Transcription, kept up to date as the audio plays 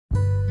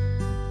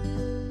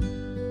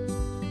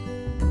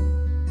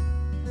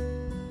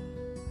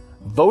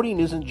Voting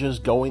isn't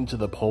just going to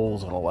the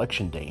polls on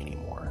election day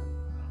anymore.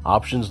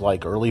 Options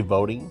like early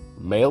voting,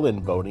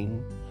 mail-in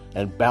voting,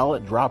 and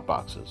ballot drop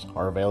boxes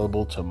are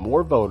available to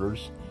more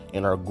voters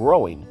and are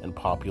growing in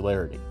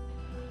popularity.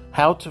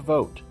 How to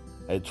Vote,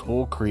 a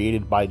tool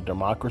created by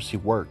Democracy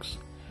Works,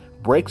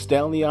 breaks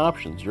down the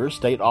options your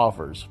state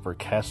offers for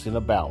casting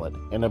a ballot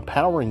and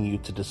empowering you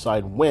to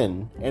decide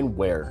when and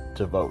where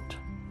to vote.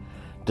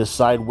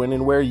 Decide when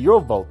and where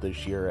you'll vote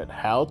this year at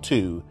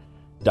howto.vote.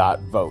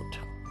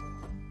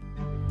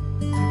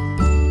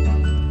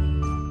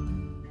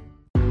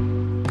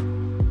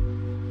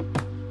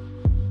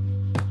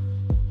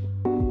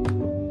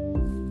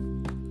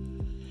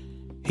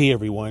 Hey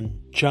everyone,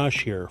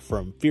 Josh here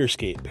from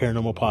Fearscape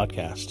Paranormal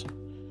Podcast.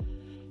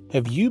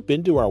 Have you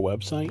been to our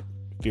website,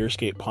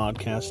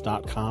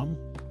 fearscapepodcast.com?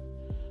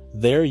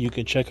 There you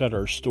can check out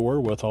our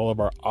store with all of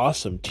our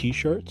awesome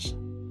t-shirts,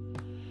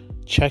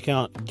 check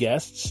out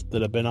guests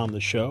that have been on the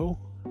show,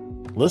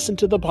 listen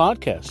to the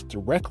podcast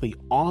directly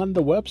on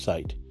the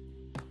website,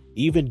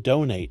 even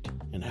donate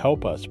and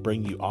help us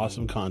bring you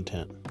awesome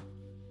content.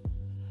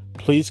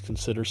 Please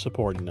consider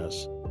supporting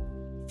us.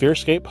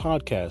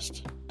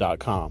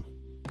 fearscapepodcast.com.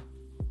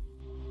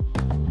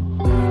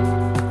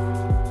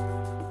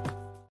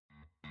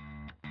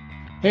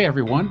 Hey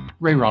everyone,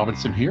 Ray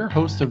Robinson here,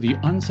 host of the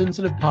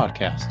Unsensitive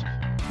Podcast.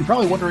 You're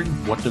probably wondering,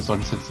 what does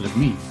unsensitive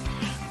mean?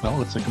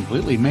 Well, it's a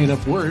completely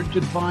made-up word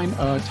to define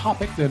a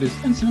topic that is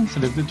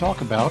insensitive to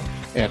talk about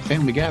at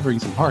family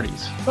gatherings and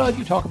parties, but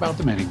you talk about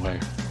them anyway.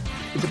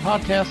 It's a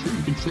podcast that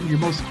you can send your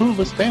most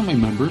clueless family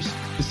members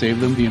to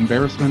save them the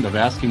embarrassment of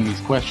asking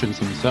these questions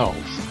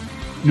themselves.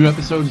 New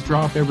episodes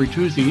drop every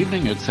Tuesday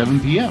evening at 7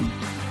 p.m.,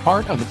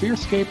 part of the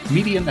Fearscape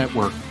Media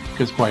Network.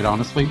 Because quite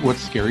honestly,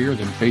 what's scarier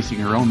than facing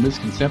your own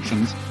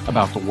misconceptions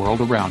about the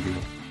world around you?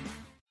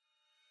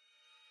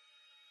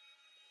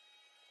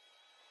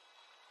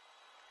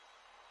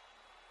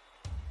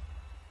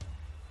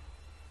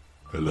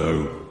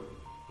 Hello.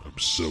 I'm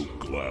so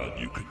glad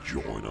you could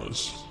join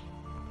us.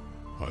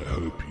 I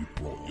hope you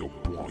brought your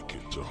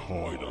blanket to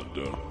hide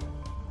under.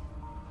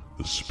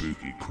 The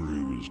spooky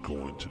crew is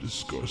going to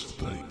discuss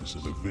things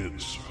and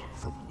events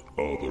from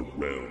other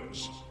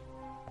realms.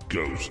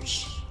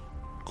 Ghosts,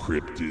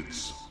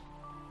 cryptids,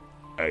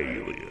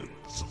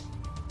 aliens.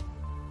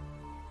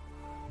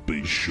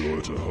 Be sure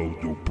to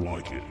hold your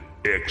blanket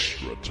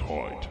extra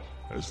tight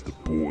as the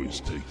boys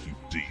take you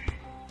deep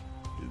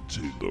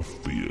into the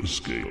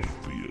Fearscape.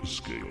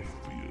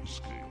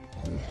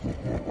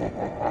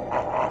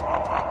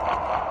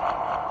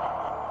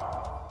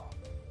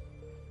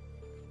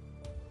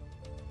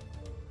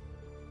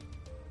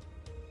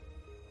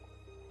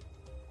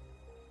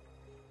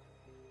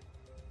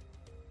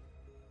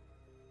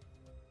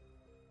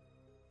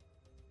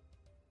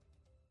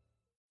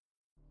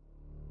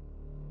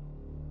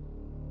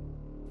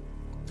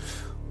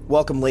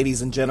 Welcome,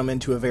 ladies and gentlemen,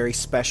 to a very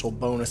special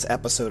bonus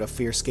episode of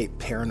Fearscape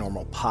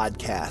Paranormal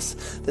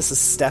Podcast. This is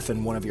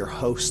Stefan, one of your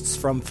hosts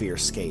from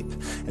Fearscape,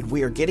 and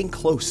we are getting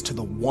close to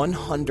the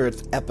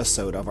 100th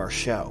episode of our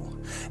show.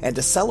 And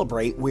to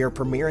celebrate, we are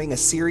premiering a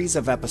series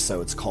of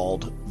episodes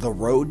called The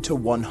Road to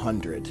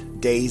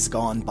 100, Days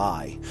Gone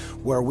By,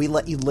 where we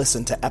let you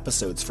listen to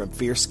episodes from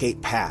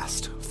Fearscape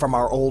Past, from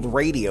our old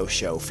radio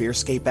show,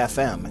 Fearscape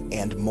FM,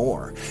 and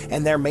more.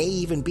 And there may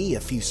even be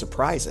a few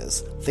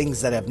surprises,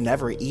 things that have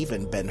never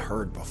even been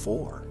heard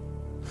before.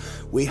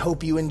 We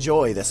hope you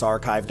enjoy this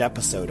archived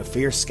episode of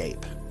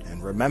Fearscape,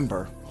 and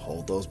remember,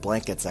 hold those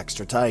blankets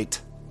extra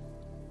tight.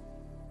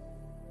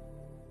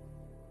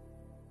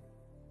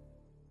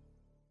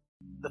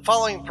 The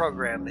following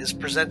program is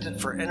presented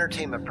for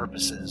entertainment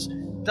purposes.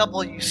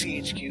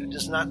 WCHQ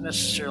does not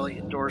necessarily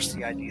endorse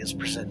the ideas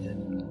presented.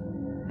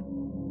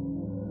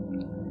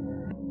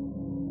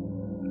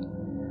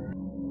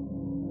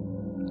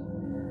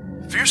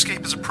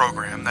 Fearscape is a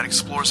program that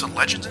explores the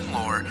legends and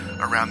lore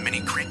around many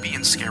creepy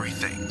and scary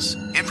things.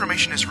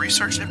 Information is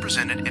researched and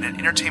presented in an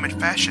entertainment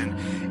fashion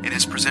and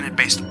is presented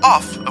based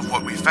off of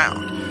what we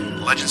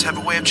found. Legends have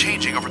a way of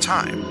changing over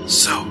time,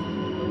 so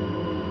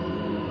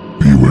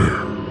beware.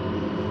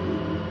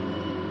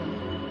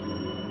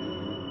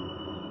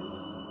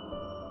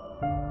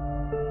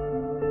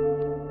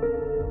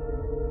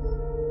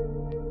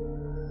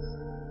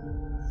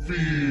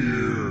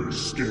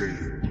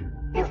 Fearscape.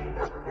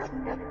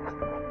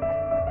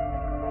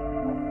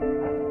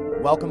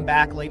 Welcome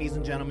back, ladies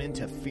and gentlemen,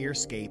 to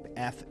Fearscape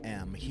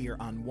FM here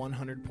on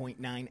 100.9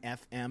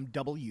 FM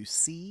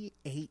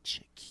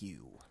WCHQ.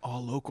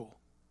 all local,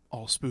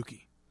 all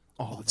spooky,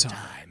 all the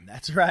time.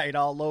 That's right,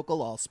 all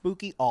local, all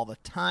spooky, all the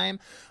time.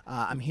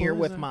 I'm here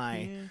with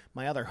my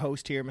other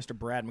host here, Mr.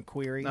 Brad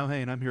McQuarrie. Oh,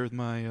 hey, and I'm here with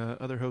my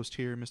other host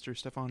here, Mr.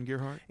 Stefan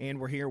Gerhardt. And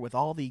we're here with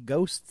all the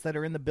ghosts that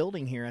are in the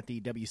building here at the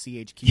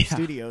WCHQ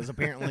studios.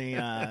 Apparently,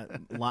 a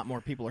lot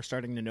more people are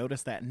starting to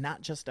notice that,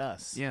 not just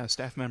us. Yeah,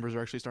 staff members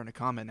are actually starting to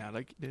comment now,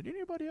 like, did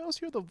anybody else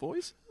hear the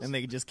voices? And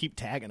they just keep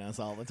tagging us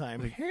all the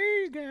time. Like,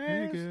 hey, guys.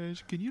 hey,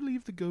 guys, can you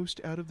leave the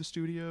ghost out of the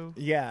studio?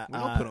 Yeah.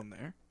 I'll put them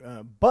there.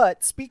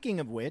 But speaking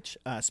of which,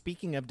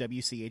 speaking of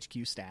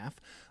WCHQ staff,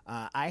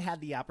 I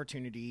had the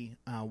opportunity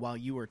while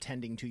you were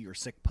tending to your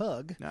sick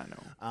pug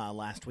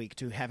last week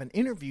to have an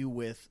interview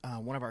with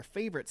one of our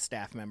favorite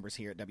staff members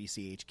here at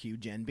WCHQ,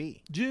 Jen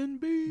B. Jen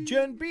B.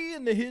 Jen B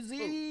in the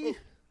hizzy.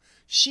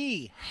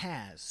 She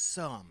has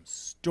some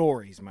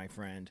stories, my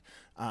friend.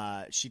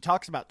 She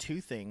talks about two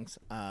things.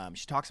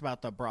 She talks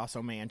about the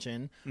Brasso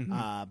Mansion,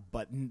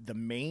 but the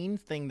main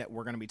thing that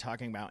we're going to be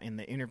talking about in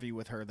the interview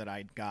with her that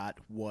I got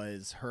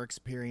was her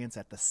experience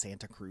at the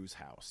Santa Cruz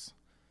house.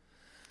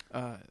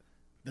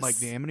 Like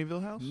the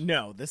Amityville house?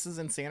 No, this is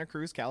in Santa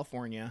Cruz,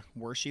 California,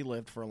 where she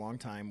lived for a long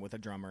time with a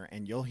drummer,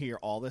 and you'll hear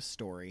all this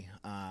story.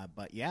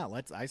 But yeah,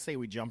 I say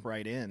we jump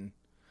right in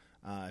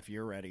if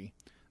you're ready.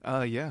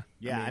 Yeah.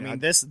 Yeah, I mean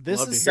this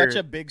is such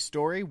a big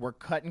story. We're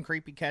cutting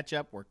creepy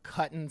catch-up. We're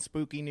cutting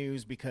spooky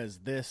news because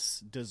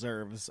this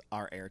deserves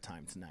our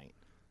airtime tonight.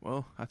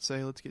 Well, I'd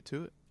say let's get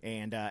to it.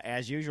 And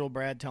as usual,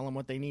 Brad, tell them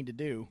what they need to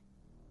do.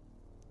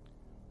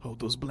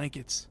 Hold those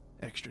blankets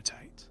extra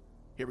tight.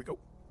 Here we go.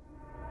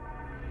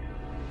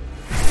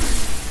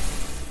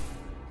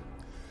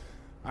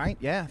 All right,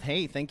 yeah.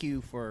 Hey, thank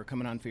you for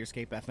coming on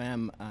Fearscape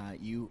FM.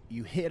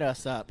 You hit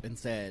us up and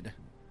said,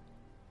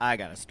 I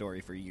got a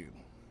story for you.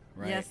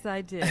 Right? Yes,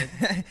 I did.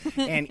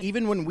 And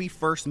even when we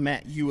first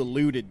met, you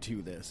alluded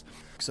to this.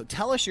 So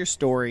tell us your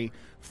story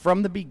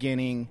from the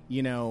beginning,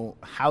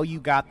 how you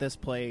got this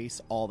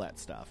place, all that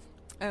stuff.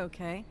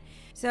 Okay.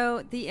 So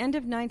at the end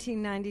of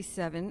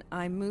 1997,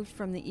 I moved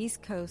from the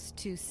East Coast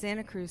to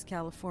Santa Cruz,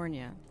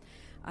 California.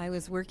 I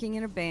was working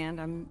in a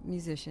band. I'm a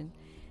musician.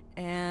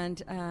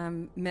 And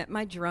met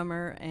my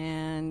drummer,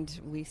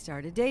 and we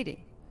started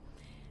dating.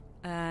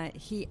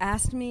 He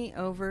asked me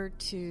over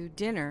to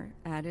dinner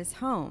at his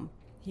home.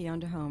 He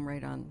owned a home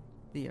right on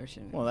the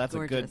ocean. Well, that's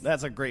Gorgeous.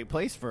 that's a great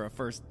place for a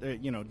first,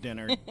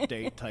 dinner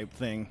date type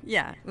thing.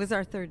 Yeah, it was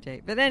our third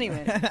date. But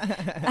anyway,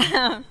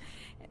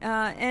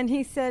 and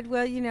he said,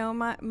 "Well,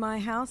 my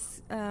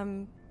house.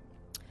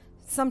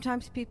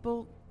 Sometimes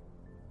people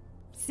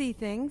see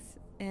things,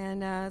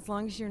 and as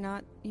long as you're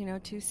not,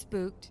 too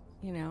spooked,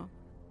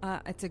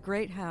 it's a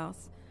great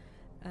house."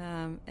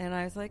 And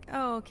I was like,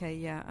 "Oh, okay,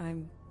 yeah,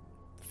 I'm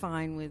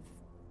fine with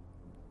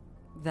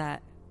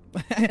that."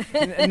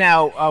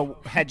 Now,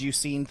 had you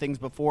seen things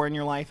before in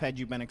your life? Had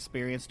you been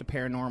experienced to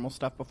paranormal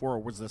stuff before, or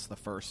was this the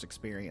first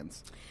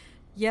experience?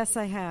 Yes,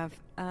 I have.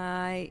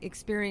 I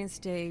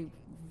experienced a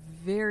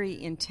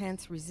very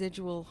intense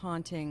residual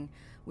haunting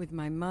with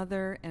my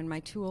mother and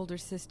my two older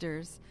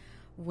sisters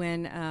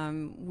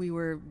when we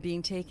were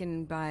being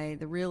taken by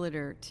the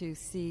realtor to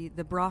see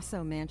the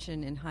Brasso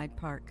Mansion in Hyde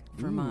Park,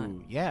 Vermont.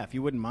 Ooh, yeah, if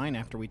you wouldn't mind,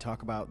 after we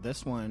talk about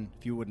this one,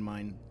 if you wouldn't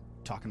mind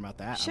talking about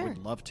that, Sure. I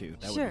would love to.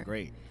 That Sure. would be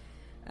great.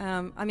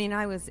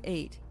 I was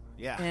 8.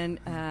 Yeah. And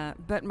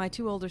but my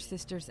two older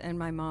sisters and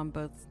my mom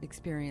both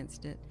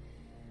experienced it.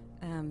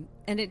 And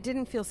it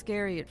didn't feel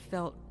scary. It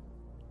felt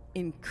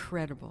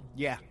incredible.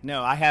 Yeah.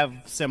 No, I have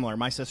similar.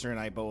 My sister and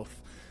I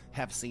both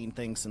have seen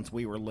things since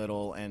we were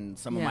little, and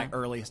some of my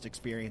earliest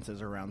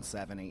experiences are around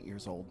 7, 8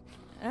 years old.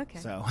 Okay.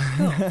 So,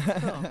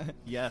 Cool.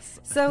 yes.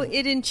 So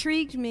it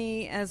intrigued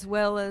me as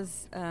well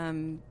as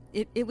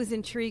it was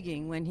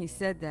intriguing when he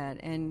said that.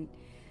 And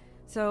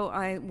so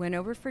I went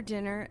over for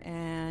dinner,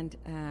 and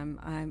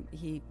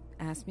he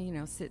asked me,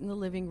 sit in the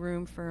living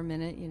room for a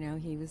minute.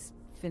 He was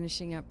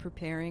finishing up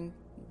preparing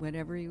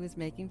whatever he was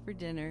making for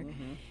dinner.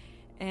 Mm-hmm.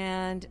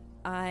 And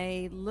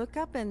I look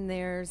up, and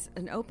there's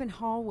an open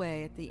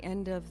hallway at the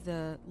end of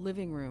the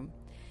living room.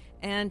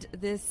 And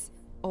this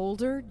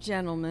older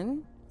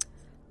gentleman,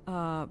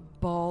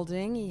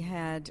 balding, he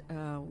had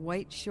a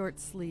white short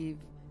sleeve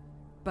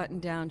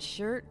button-down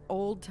shirt,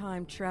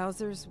 old-time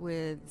trousers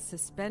with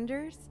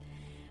suspenders,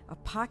 a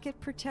pocket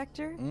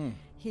protector.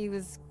 He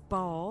was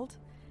bald,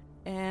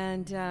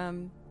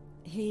 and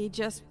he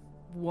just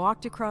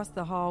walked across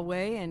the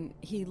hallway, and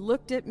he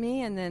looked at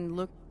me and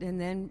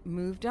then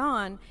moved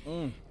on.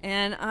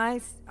 And I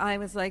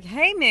was like,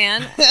 "Hey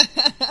man,"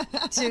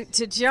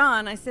 to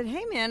John, I said,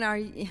 "Hey man,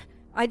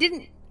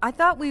 I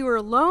thought we were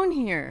alone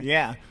here."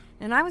 Yeah.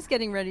 And I was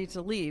getting ready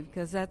to leave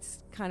because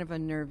that's kind of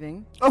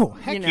unnerving. Oh,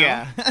 heck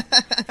yeah.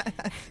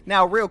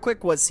 Now, real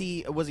quick, was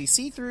he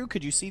see-through?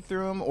 Could you see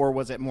through him, or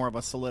was it more of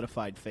a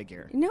solidified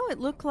figure? No, it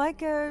looked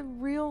like a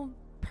real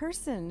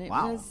person. It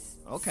Wow. was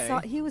Okay.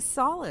 he was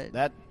solid.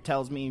 That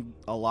tells me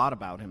a lot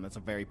about him. It's a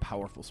very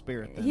powerful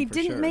spirit, then, He for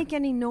didn't sure. make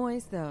any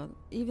noise, though,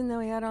 even though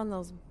he had on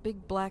those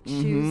big black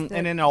shoes. that-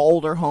 And in an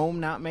older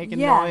home, not making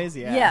noise?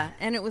 Yeah. Yeah,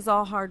 and it was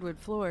all hardwood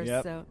floors,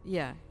 Yep. so,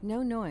 yeah,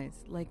 no noise.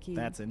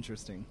 That's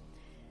interesting.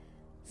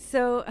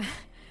 So,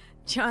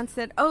 John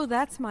said, "Oh,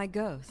 that's my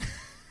ghost."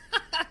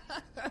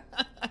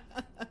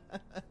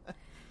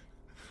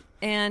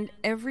 And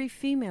every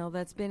female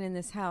that's been in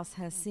this house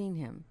has seen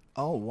him.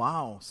 Oh,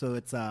 wow. So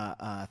it's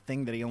a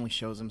thing that he only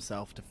shows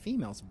himself to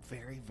females.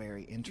 Very,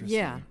 very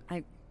interesting.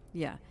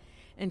 Yeah.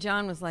 And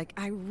John was like,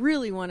 "I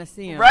really want to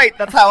see him." Right.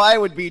 That's how I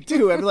would be,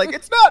 too. I'd be like,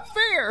 it's not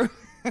fair.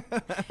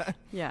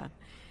 Yeah.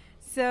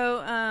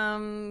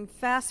 So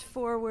fast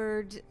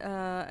forward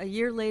a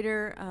year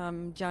later,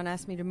 John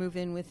asked me to move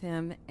in with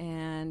him,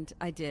 and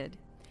I did.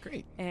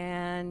 Great.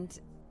 And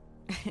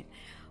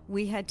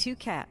we had 2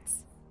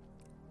 cats,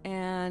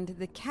 and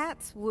the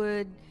cats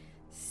would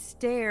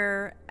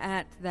stare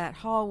at that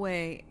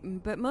hallway,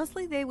 but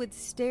mostly they would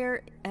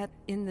stare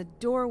in the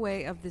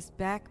doorway of this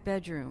back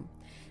bedroom.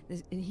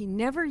 He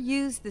never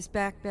used this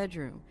back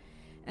bedroom.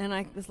 And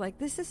I was like,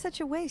 this is such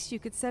a waste. You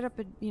could set up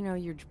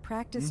your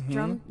practice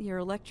drum, your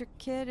electric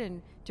kit,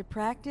 and to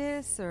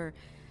practice, or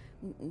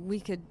we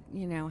could,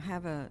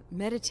 have a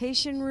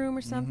meditation room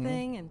or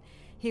something. And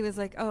he was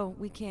like, oh,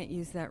 we can't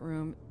use that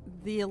room.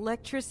 The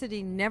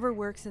electricity never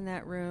works in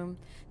that room.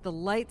 The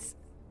lights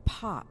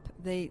pop.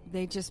 They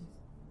just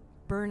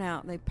burn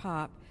out. They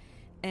pop.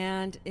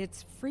 And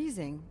it's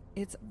freezing.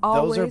 It's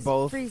always Those are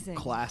both freezing.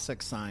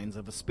 Classic signs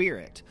of a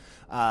spirit.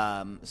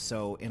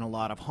 So in a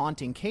lot of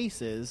haunting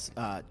cases,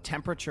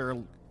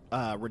 temperature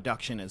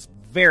reduction is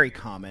very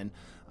common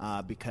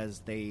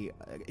because they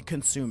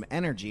consume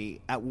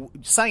energy. A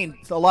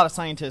lot of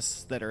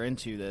scientists that are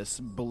into this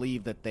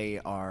believe that they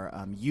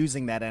are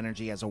using that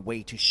energy as a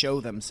way to show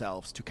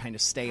themselves, to kind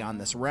of stay on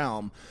this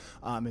realm.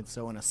 And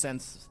so in a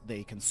sense,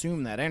 they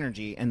consume that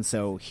energy. And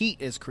so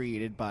heat is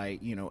created by,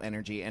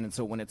 energy. And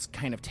so when it's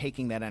kind of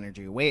taking that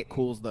energy away, it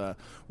cools the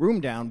room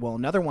down. Well,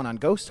 another one on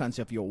ghost hunts,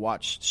 if you'll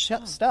watch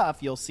stuff,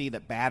 you'll see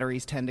that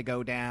batteries tend to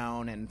go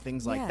down and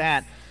things like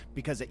that,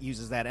 because it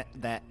uses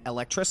that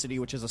electricity,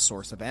 which is a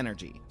source of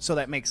energy. So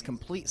that makes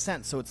complete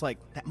sense. So it's like,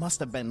 that must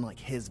have been like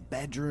his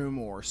bedroom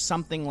or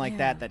something like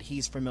that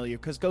he's familiar,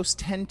 because ghosts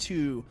tend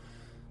to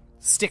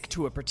stick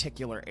to a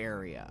particular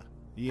area,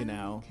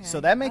 Okay. So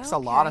that makes a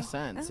lot of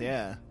sense.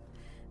 Yeah.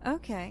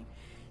 Okay.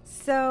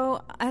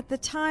 So at the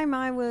time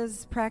I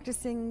was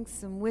practicing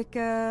some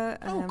Wicca.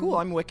 Oh, cool.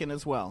 I'm Wiccan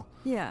as well.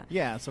 Yeah.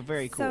 Yeah, so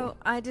very cool. So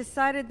I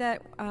decided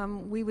that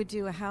we would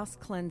do a house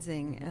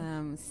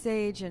cleansing,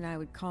 sage, and I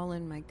would call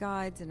in my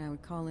guides, and I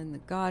would call in the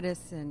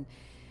goddess, and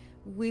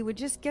we would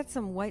just get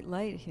some white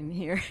light in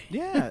here.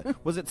 Yeah.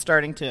 Was it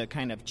starting to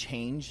kind of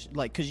change?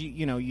 Like, because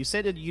you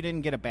said you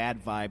didn't get a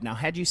bad vibe. Now,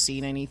 had you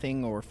seen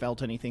anything or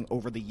felt anything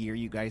over the year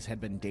you guys had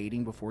been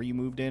dating before you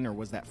moved in, or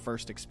was that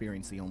first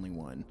experience the only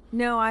one?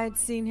 No, I had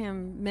seen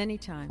him many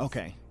times.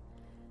 Okay.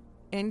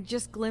 And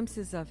just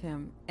glimpses of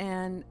him.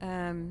 And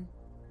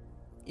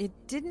it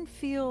didn't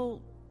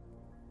feel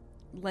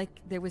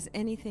like there was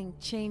anything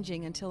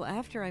changing until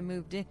after I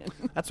moved in.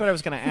 That's what I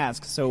was going to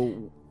ask.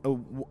 So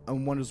I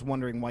was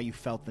wondering why you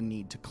felt the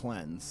need to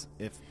cleanse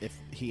if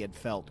he had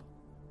felt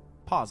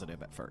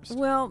positive at first.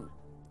 Well,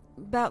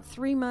 about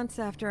 3 months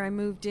after I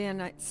moved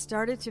in, I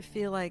started to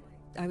feel like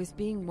I was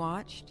being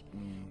watched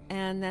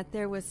and that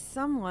there was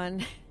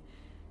someone,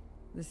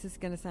 this is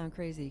going to sound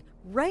crazy,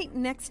 right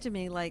next to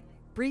me, like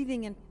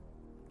breathing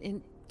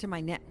into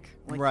my neck.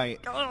 Like, right.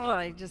 Oh,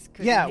 I just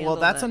couldn't Yeah, well, handle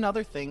that's that.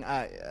 another thing.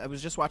 I was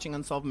just watching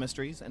Unsolved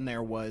Mysteries, and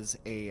there was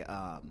a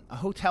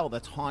hotel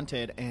that's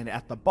haunted, and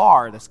at the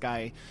bar, this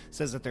guy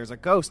says that there's a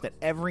ghost that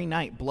every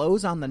night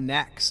blows on the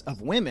necks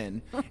of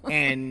women,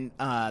 and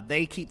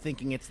they keep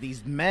thinking it's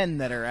these men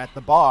that are at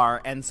the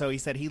bar, and so he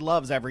said he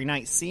loves every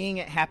night seeing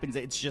it happens.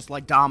 It's just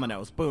like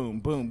dominoes, boom,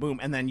 boom, boom,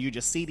 and then you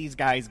just see these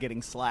guys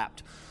getting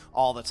slapped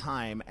all the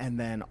time. And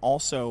then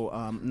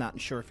also, not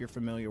sure if you're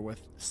familiar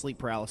with sleep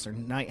paralysis or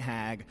night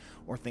hag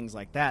or things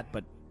like that,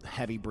 but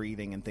heavy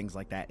breathing and things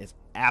like that is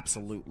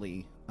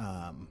absolutely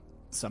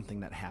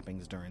something that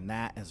happens during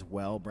that as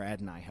well.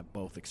 Brad and I have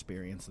both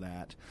experienced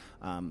that.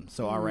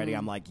 So already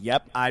I'm like,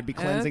 yep, I'd be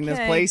cleansing this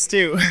place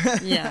too.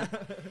 Yeah.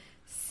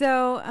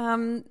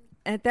 So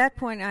at that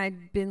point,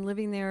 I'd been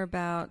living there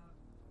about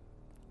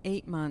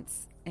 8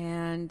 months,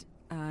 and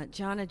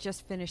John had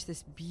just finished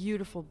this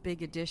beautiful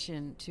big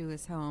addition to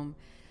his home.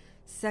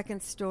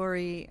 2nd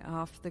story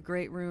off the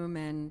great room,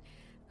 and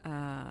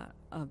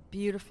a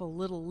beautiful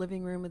little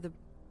living room with a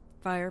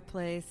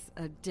fireplace,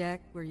 a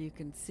deck where you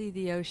can see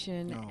the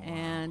ocean,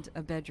 and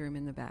a bedroom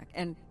in the back,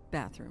 and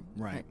bathroom.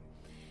 Right.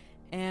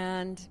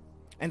 And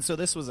so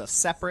this was a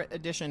separate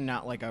addition,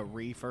 not like a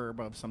refurb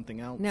of something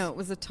else? no, it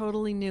was a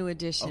totally new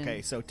addition.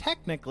 Okay, so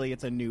technically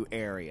it's a new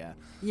area.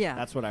 Yeah.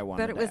 That's what I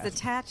wanted But it to was ask.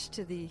 attached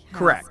to the house.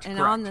 Correct, And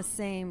correct. on the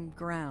same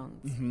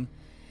grounds.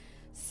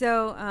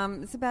 So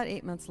it's about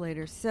 8 months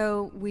later.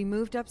 So we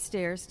moved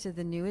upstairs to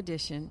the new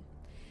addition,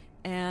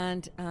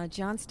 and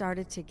John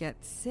started to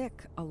get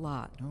sick a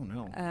lot. Oh,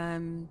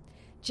 no.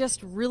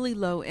 Just really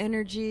low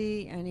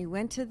energy, and he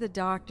went to the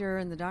doctor,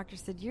 and the doctor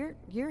said,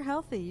 "You're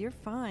healthy, you're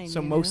fine." So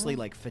you mostly know?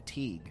 like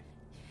fatigue.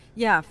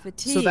 Yeah,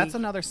 fatigue. So that's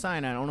another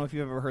sign. I don't know if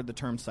you've ever heard the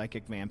term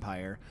psychic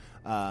vampire.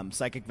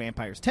 Psychic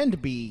vampires tend to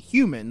be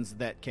humans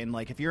that can,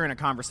 like, if you're in a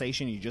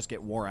conversation, you just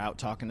get wore out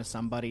talking to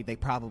somebody, they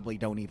probably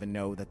don't even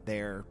know that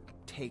they're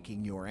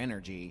taking your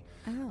energy.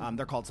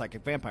 They're called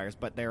psychic vampires,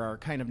 but there are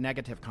kind of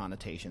negative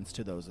connotations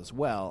to those as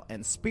well.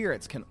 And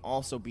spirits can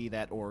also be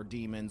that, or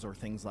demons or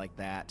things like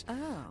that.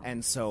 Oh.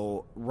 And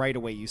so right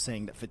away you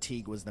saying that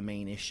fatigue was the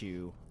main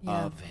issue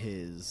of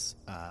his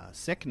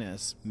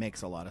sickness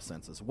makes a lot of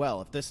sense as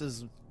well. If this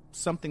is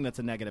something that's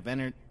a negative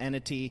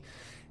entity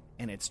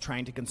and it's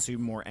trying to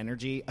consume more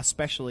energy,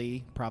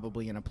 especially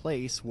probably in a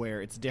place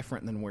where it's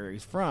different than where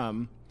he's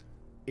from.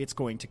 It's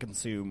going to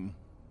consume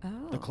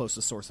the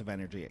closest source of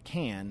energy it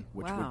can,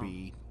 which would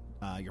be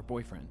your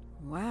boyfriend.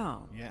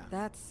 Wow. Yeah.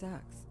 That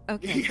sucks.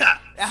 Okay. Yeah,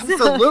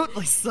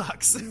 absolutely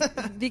sucks.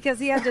 Because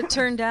he had to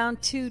turn down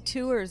 2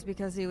 tours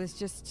because he was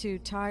just too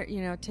tired.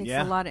 You know, it takes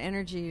a lot of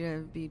energy to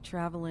be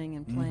traveling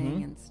and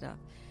playing and stuff.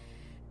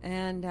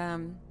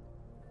 And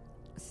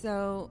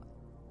so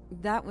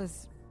that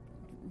was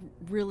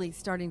really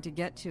starting to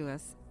get to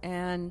us.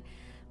 And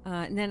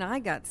then I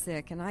got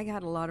sick, and I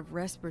got a lot of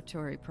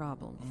respiratory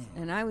problems.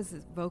 And I was a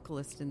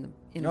vocalist in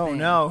a band. Oh,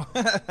 no.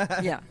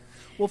 Yeah.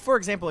 Well, for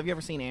example, have you ever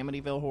seen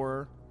Amityville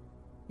Horror?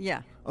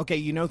 Yeah. Okay,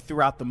 you know,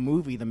 throughout the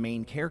movie, the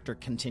main character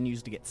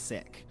continues to get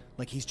sick.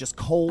 Like, he's just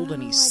cold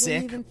and he's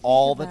sick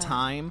all the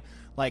time.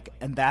 Like,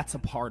 and that's a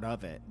part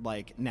of it.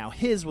 Like, now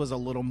his was a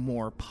little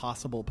more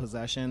possible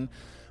possession,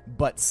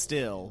 but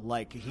still,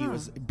 like, he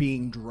was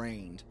being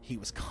drained. He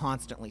was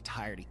constantly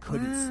tired. He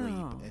couldn't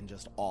sleep, and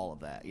just all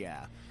of that.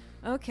 Yeah.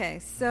 Okay,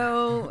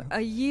 so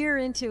a year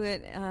into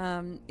it,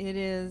 it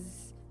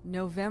is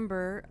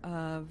November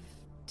of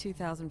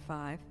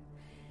 2005,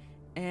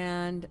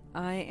 and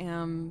I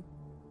am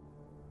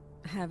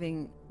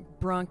having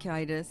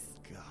bronchitis,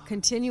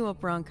 continual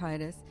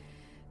bronchitis.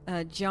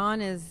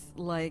 John is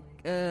like,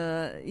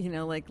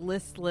 like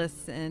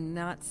listless and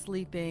not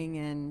sleeping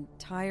and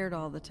tired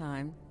all the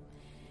time.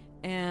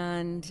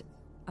 And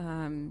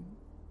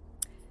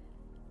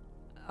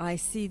I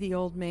see the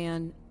old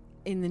man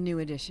in the new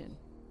edition.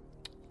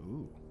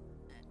 Ooh.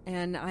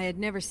 And I had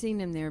never seen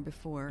him there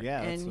before.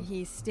 Yeah, and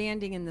he's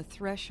standing in the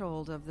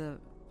threshold of the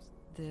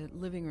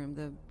living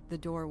room, the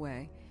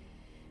doorway.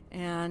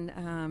 And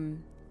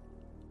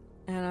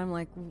I'm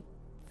like,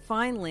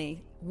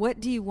 finally, what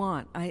do you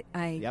want?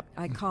 I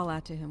call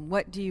out to him,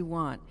 what do you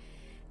want?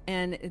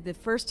 And the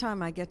first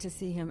time I get to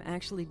see him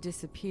actually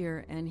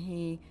disappear, and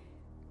he,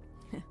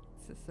 this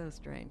is so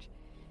strange,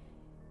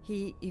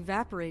 he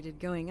evaporated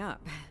going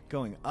up.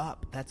 Going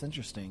up? That's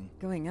interesting.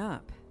 Going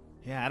up.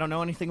 Yeah, I don't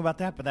know anything about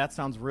that, but that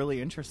sounds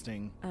really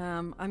interesting.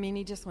 I mean,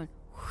 he just went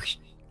whoosh,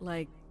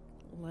 like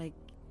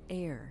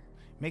air.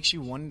 Makes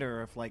you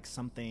wonder if, like,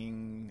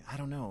 something, I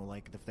don't know,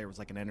 like if there was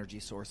like an energy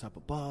source up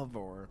above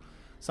or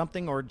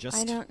something, or just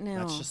I don't know.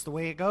 That's just the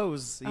way it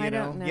goes. You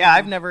don't know. Yeah,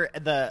 I've never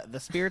the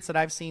spirits that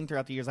I've seen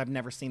throughout the years, I've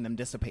never seen them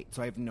dissipate,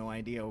 so I have no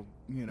idea.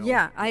 You know.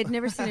 Yeah, I had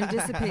never seen him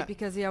dissipate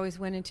because he always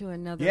went into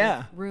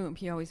another room.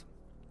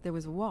 There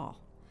was a wall.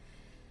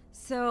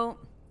 So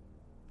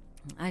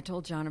I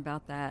told John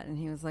about that, and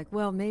he was like,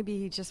 "Well, maybe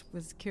he just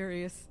was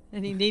curious,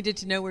 and he needed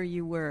to know where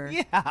you were."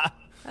 Yeah.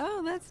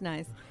 Oh, that's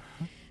nice.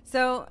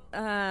 So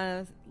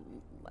I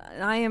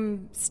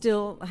am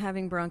still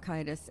having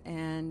bronchitis,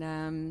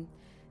 and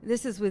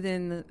this is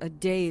within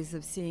days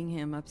of seeing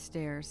him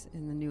upstairs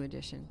in the new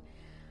edition.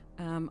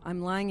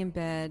 I'm lying in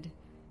bed.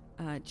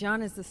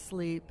 John is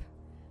asleep.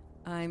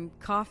 I'm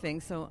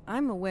coughing, so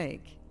I'm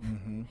awake.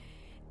 Mm-hmm.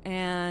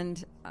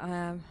 And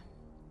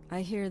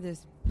I hear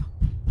this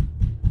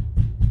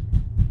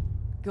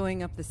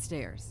going up the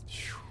stairs.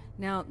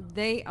 Now,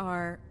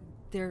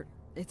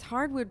 it's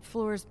hardwood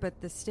floors,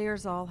 but the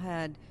stairs all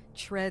had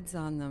treads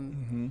on them.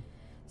 Mm-hmm.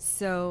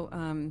 So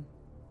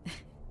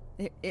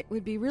it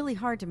would be really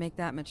hard to make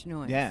that much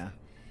noise. Yeah.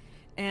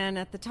 And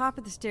at the top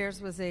of the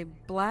stairs was a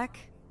black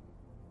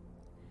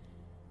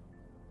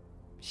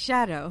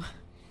shadow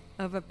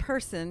of a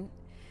person,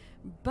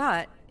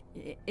 but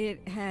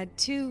it had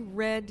 2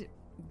 red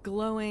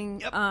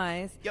glowing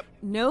eyes. Yep.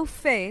 No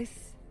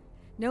face,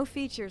 no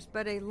features,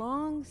 but a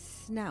long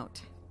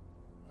snout.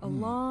 A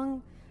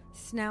long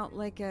snout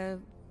like a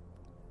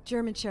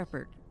German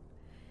Shepherd.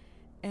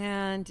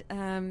 And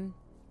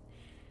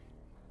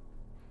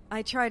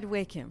I tried to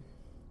wake him,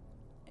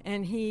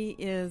 and he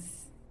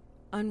is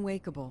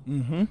unwakeable.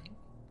 Mm-hmm.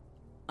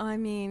 I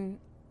mean,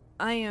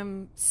 I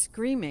am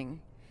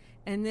screaming,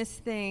 and this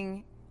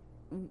thing,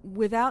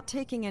 without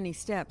taking any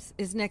steps,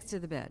 is next to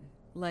the bed.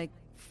 Like,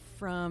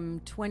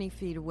 from 20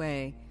 feet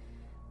away,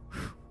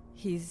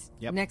 he's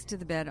next to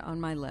the bed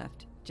on my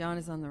left. John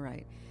is on the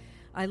right.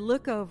 I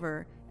look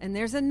over, and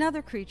there's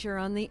another creature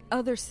on the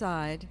other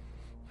side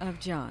of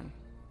John.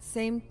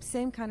 Same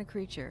kind of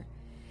creature.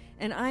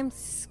 And I'm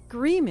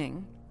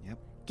screaming,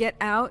 get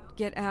out,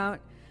 get out.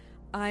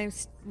 I'm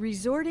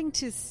resorting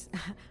to,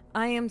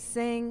 I am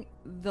saying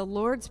the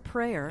Lord's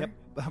Prayer. Yep,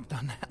 I've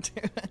done that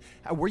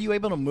too. Were you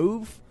able to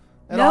move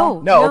at No,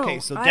 all? no. Okay,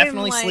 so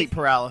definitely sleep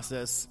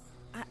paralysis.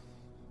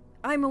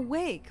 I'm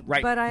awake,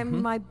 right. But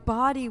my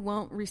body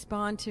won't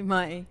respond to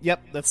my...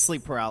 Yep, that's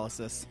sleep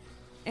paralysis.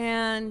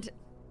 And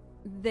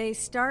they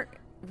start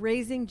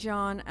raising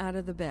John out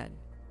of the bed.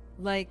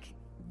 Like,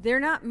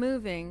 they're not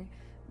moving,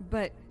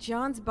 but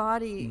John's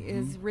body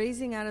is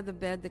raising out of the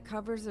bed. The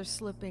covers are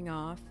slipping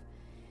off,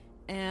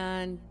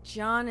 and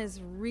John is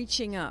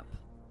reaching up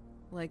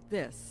like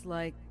this,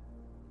 like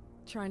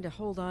trying to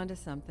hold on to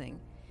something.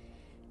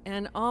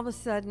 And all of a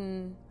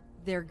sudden,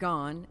 they're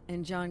gone,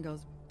 and John goes,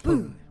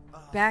 boom,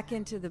 back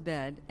into the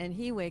bed, and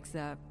he wakes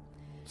up.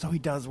 So he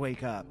does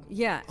wake up.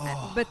 Yeah,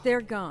 but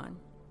they're gone.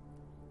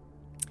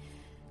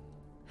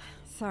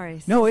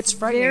 Sorry. No, it's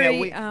frightening.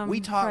 Very, we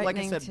talk, like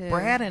I frightening said, to-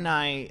 Brad and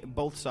I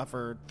both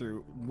suffered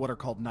through what are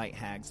called night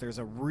hags. There's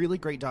a really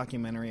great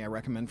documentary I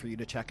recommend for you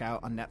to check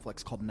out on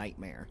Netflix called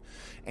Nightmare.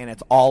 And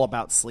it's all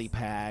about sleep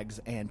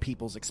hags and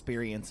people's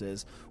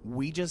experiences.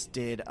 We just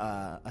did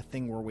a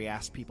thing where we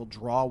asked people,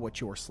 draw what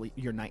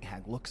your night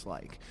hag looks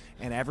like.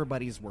 And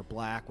everybody's were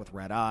black with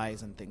red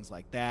eyes and things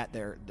like that.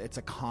 It's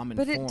a common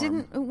But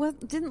form.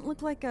 it didn't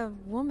look like a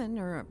woman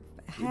or a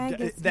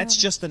hag. That's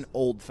just an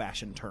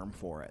old-fashioned term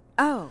for it.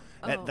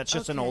 That's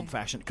just an okay.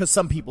 old-fashioned, because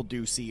some people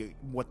do see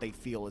what they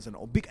feel as an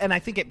old, and I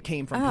think it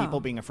came from people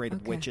being afraid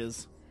of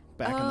witches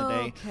back in the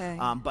day.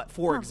 Okay. But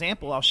for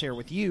example, I'll share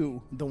with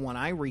you the one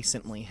I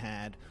recently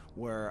had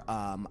where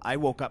I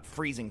woke up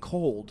freezing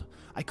cold.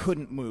 I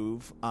couldn't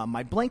move.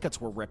 My blankets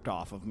were ripped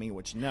off of me,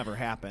 which never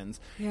happens.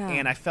 Yeah.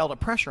 And I felt a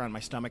pressure on my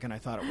stomach, and I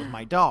thought it was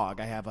my dog.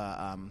 I have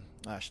a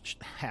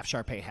half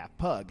Shar-Pei, half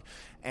pug.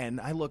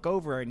 And I look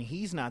over, and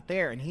he's not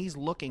there, and he's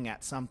looking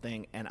at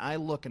something, and I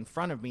look in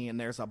front of me, and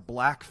there's a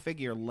black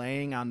figure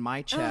laying on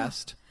my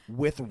chest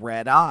with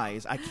red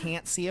eyes. I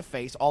can't see a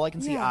face. All I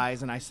can see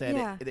eyes, and I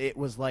said it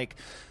was like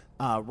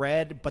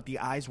red, but the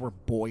eyes were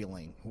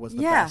boiling was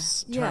the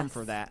best term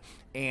for that.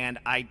 And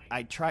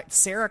I tried.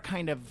 Sarah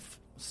kind of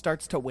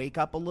starts to wake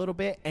up a little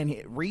bit, and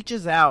it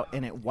reaches out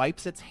and it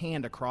wipes its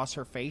hand across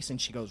her face,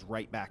 and she goes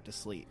right back to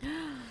sleep.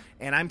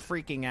 And I'm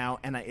freaking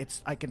out, and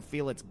I can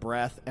feel its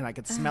breath, and I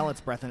could smell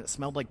its breath, and it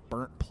smelled like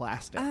burnt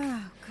plastic.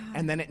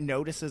 And then it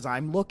notices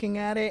I'm looking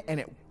at it, and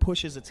it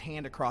pushes its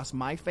hand across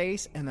my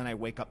face, and then I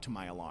wake up to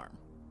my alarm.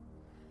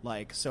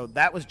 So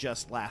that was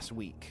just last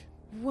week.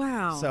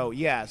 Wow.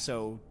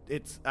 So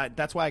it's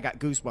that's why I got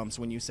goosebumps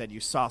when you said you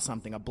saw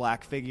something, a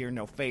black figure,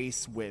 no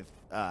face, with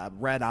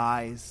red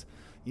eyes.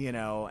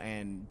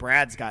 And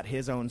Brad's got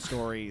his own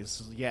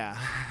stories. Yeah.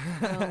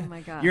 Oh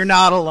my gosh. You're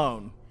not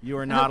alone. You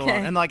are not Okay.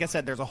 alone. And like I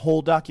said, there's a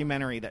whole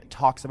documentary that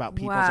talks about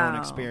people's own Wow.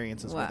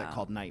 experiences with it Wow.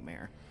 called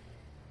Nightmare.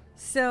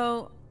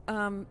 So,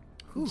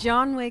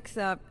 John wakes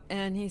up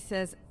and he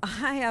says,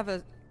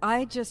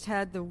 I just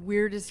had the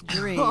weirdest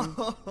dream.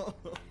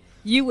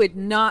 You would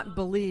not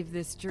believe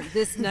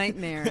this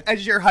nightmare.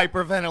 As you're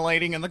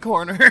hyperventilating in the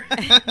corner.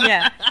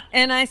 Yeah.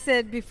 And I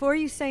said, before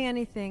you say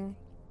anything,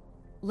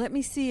 let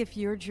me see if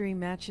your dream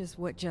matches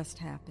what just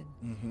happened.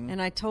 Mm-hmm.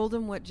 And I told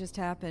him what just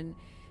happened,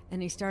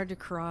 and he started to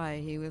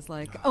cry. He was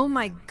like, oh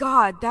my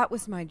God, that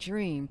was my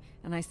dream.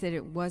 And I said,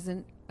 it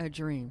wasn't a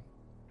dream.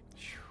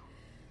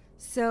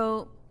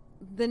 So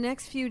the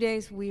next few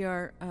days we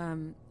are,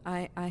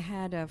 I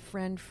had a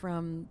friend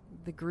from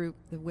the group,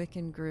 the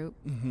Wiccan group,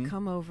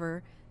 come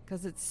over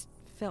because it's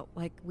felt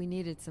like we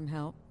needed some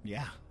help.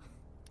 Yeah.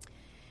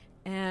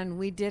 And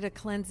we did a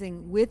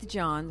cleansing with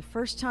John. The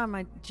first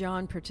time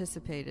John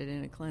participated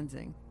in a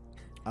cleansing.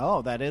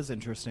 Oh, that is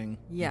interesting.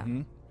 Yeah.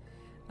 Mm-hmm.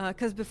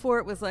 Because before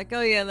it was like,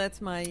 oh yeah,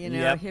 that's my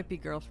hippie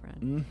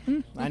girlfriend.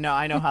 Mm-hmm. I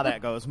know how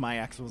that goes. My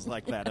ex was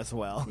like that as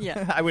well.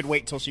 Yeah. I would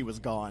wait till she was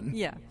gone.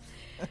 Yeah.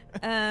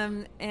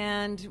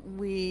 And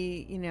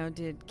we,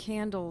 did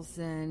candles,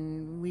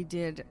 and we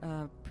did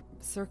a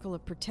circle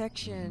of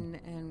protection,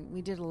 and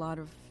we did a lot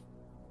of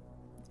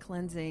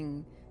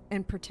cleansing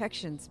and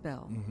protection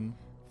spell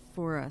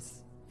for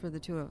us, for the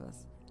two of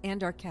us,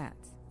 and our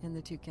cats, and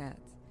the two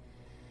cats.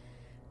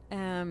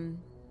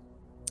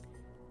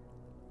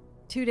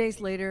 2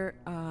 days later,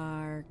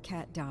 our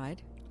cat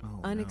died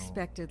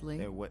unexpectedly.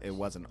 No. It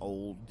wasn't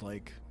old,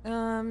 like.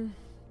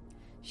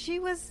 She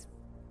was,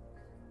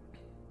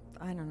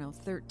 I don't know,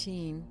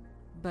 13,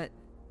 but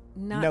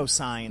not no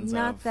signs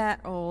not of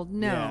that old.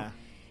 No. Yeah.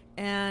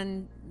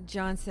 And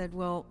John said,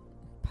 "Well,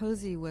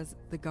 Posey was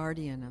the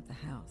guardian of the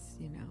house,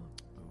 Oh,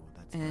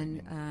 that's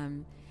and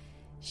frightening.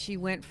 she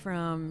went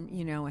from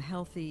a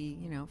healthy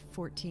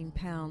 14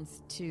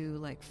 pounds to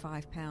like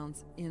 5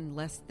 pounds in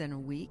less than a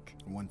week.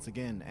 Once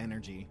again,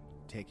 energy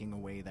taking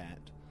away that.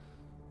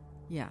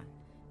 Yeah,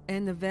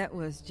 and the vet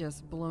was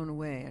just blown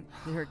away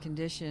at her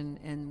condition,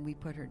 and we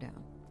put her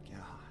down.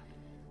 God.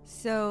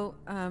 So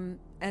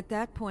at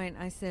that point,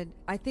 I said,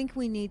 I think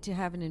we need to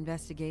have an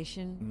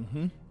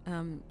investigation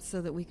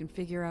so that we can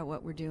figure out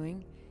what we're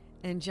doing.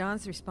 And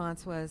John's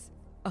response was,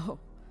 oh,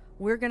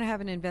 we're going to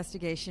have an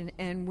investigation,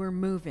 and we're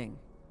moving.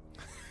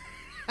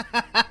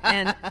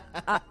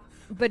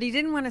 But he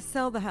didn't want to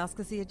sell the house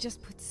because he had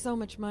just put so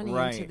much money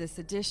into this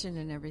addition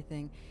and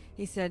everything.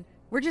 He said,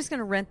 we're just going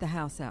to rent the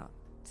house out,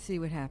 see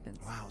what happens.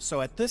 Wow.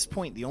 So at this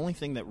point, the only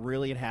thing that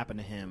really had happened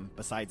to him,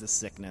 besides his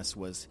sickness,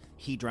 was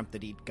he dreamt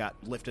that he got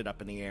lifted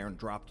up in the air and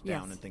dropped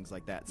down and things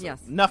like that. So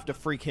enough to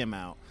freak him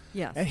out.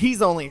 Yes. And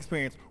he's only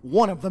experienced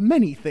one of the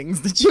many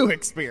things that you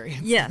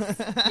experienced. Yes,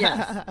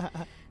 yes.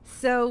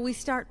 So we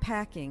start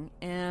packing,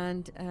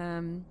 and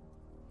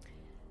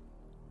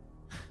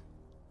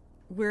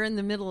we're in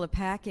the middle of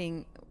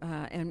packing,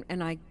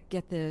 and I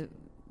get the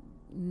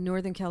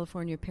Northern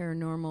California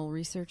Paranormal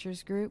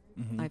Researchers Group.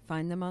 I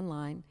find them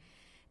online,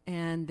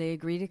 and they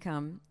agree to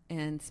come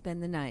and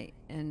spend the night.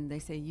 And they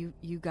say,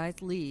 you guys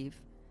leave,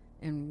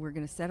 and we're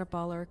going to set up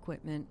all our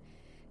equipment,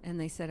 and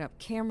they set up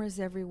cameras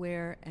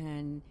everywhere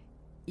and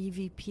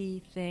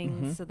EVP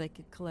things so they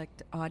could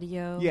collect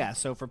audio. Yeah,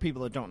 so for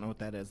people that don't know what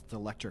that is, it's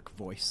electric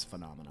voice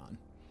phenomenon.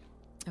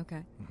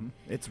 Okay.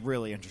 It's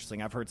really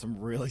interesting. I've heard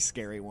some really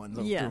scary ones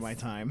through my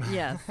time.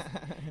 Yes.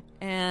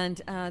 And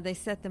they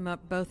set them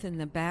up both in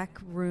the back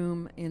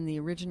room in the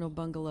original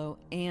bungalow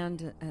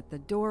and at the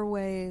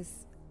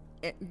doorways.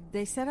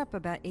 They set up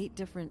about 8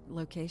 different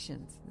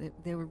locations.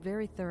 They were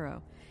very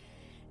thorough.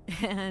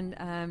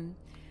 And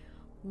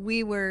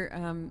we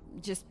were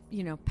just,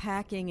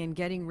 packing and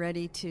getting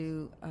ready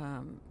to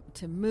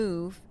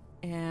move.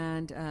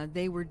 And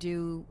they were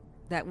due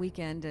that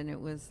weekend, and it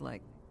was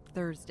like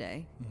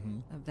Thursday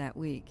of that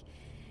week.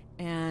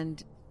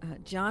 And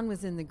John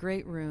was in the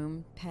great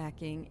room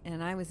packing,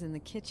 and I was in the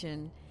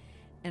kitchen,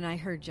 and I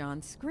heard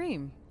John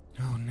scream.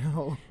 Oh,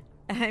 no.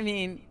 I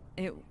mean,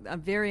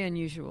 very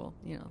unusual.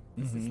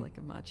 This is like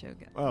a macho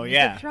guy. Oh, He's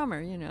yeah. a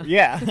drummer,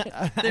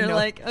 Yeah. They're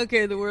like,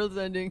 okay, the world's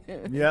ending.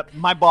 Yep.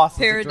 My boss is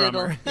a Paradiddle.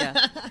 drummer.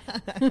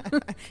 Yeah.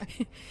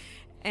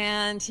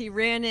 And he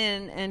ran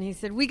in, and he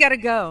said, "We got to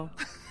go."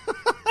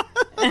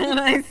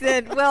 And I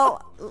said,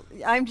 "Well,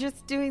 I'm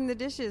just doing the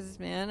dishes,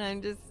 man.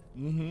 I'm just..."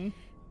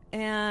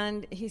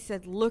 And he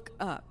said, "Look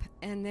up."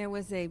 And there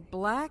was a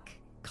black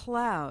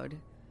cloud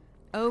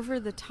over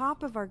the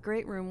top of our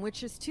great room,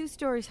 which is 2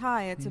 stories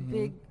high. It's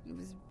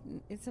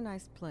it's a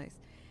nice place.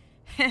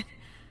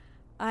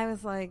 I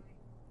was like,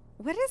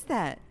 "What is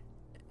that?"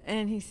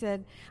 And he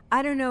said,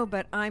 "I don't know,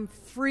 but I'm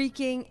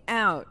freaking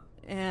out."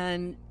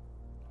 And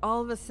all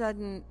of a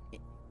sudden,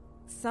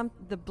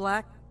 the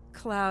black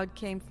cloud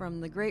came from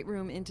the great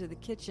room into the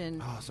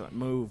kitchen. Oh, so it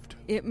moved.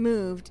 It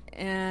moved,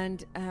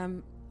 and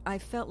I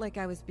felt like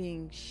I was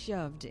being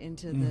shoved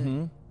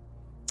into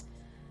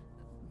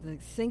the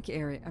sink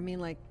area. I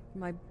mean, like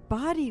my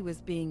body was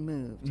being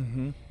moved.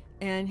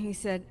 And he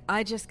said,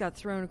 "I just got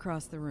thrown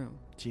across the room."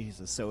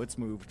 Jesus. So it's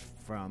moved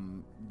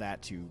from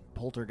that to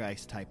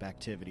poltergeist type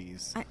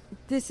activities.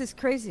 This is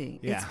crazy.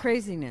 Yeah. It's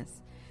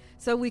craziness.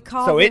 So we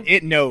called. So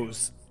it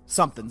knows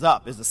something's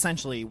up, is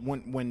essentially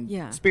when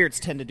Yeah. spirits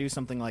tend to do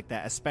something like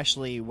that,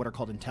 especially what are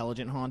called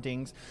intelligent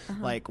hauntings,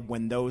 like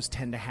when those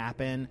tend to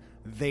happen,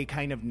 they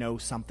kind of know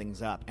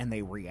something's up and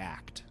they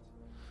react.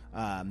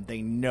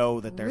 They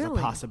know that there's Really?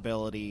 a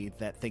possibility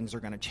that things are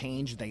going to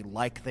change. They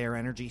like their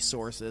energy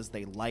sources.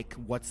 They like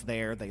what's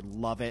there. They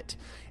love it.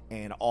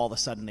 And all of a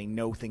sudden they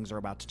know things are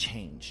about to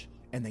change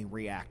and they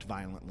react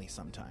violently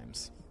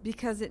sometimes.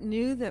 Because it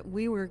knew that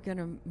we were going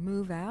to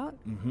move out?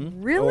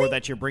 Really? Or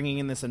that you're bringing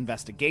in this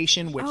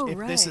investigation, which Oh, if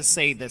this right. is,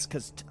 say this,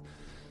 because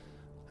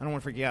I don't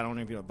want to forget, I don't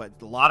know if you know, but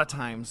a lot of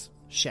times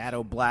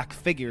shadow black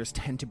figures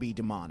tend to be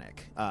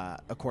demonic,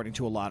 according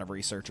to a lot of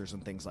researchers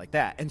and things like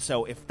that. And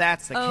so if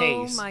that's the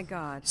case... Oh, my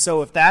God.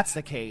 So if that's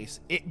the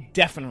case, it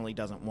definitely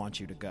doesn't want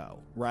you to go,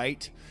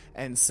 right?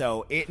 And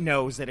so it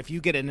knows that if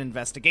you get an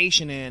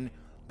investigation in,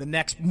 the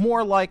next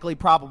more likely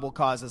probable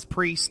cause is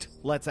priest,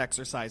 let's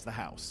exorcise the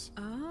house.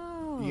 Oh.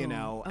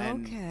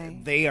 And okay.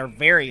 they are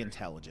very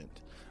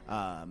intelligent.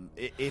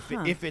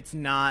 If it's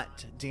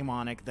not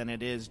demonic, then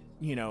it is,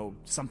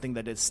 something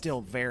that is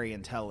still very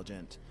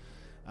intelligent.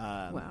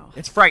 Wow.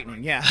 It's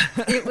frightening, yeah.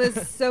 It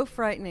was so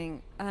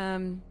frightening.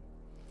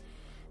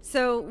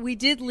 So we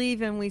did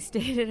leave, and we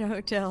stayed at a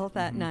hotel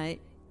that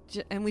night,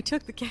 and we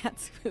took the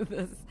cats with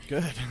us.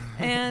 Good.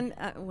 And,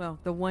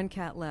 the one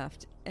cat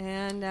left.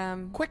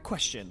 And Quick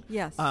question.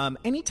 Yes.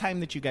 Any time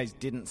that you guys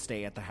didn't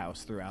stay at the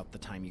house throughout the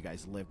time you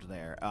guys lived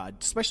there,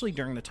 especially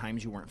during the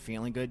times you weren't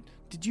feeling good,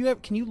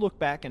 can you look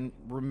back and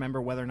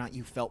remember whether or not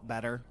you felt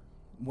better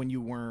when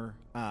you were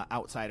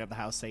outside of the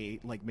house?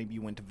 Say, like maybe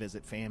you went to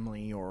visit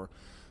family or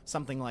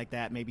something like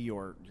that. Maybe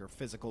your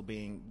physical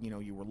being,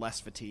 you were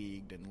less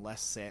fatigued and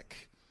less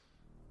sick.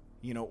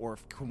 Or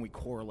can we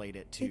correlate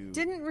it to? it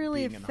didn't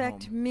really being in the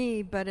affect home?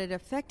 me, but it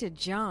affected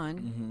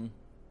John.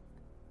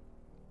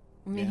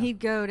 I mean, Yeah. he'd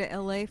go to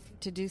L.A.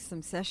 To do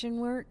some session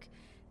work,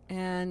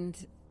 and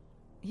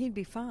he'd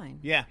be fine.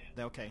 Yeah.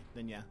 Okay.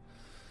 Then yeah.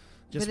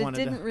 Just but it wanted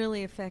didn't to.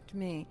 really affect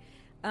me.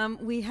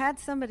 We had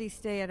somebody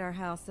stay at our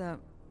house, a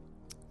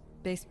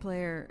bass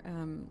player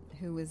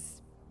who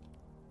was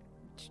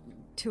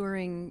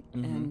touring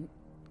and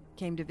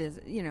came to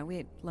visit. We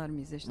had a lot of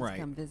musicians Right.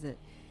 come visit.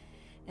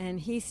 And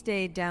he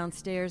stayed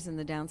downstairs in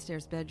the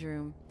downstairs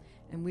bedroom,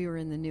 and we were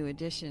in the new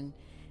addition.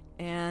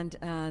 And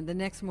the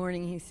next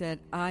morning he said,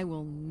 "I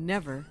will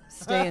never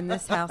stay in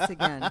this house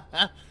again."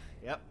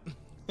 Yep.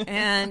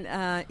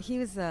 And he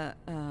was a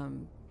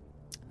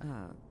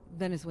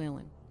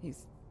Venezuelan.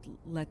 He's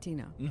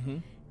Latino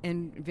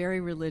and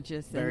very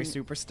religious. Very and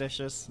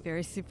superstitious.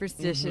 Very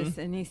superstitious.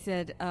 And he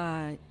said,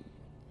 I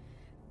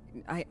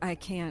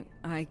can't.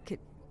 I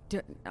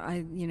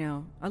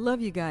love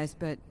you guys,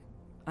 but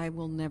I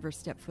will never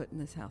step foot in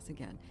this house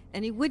again.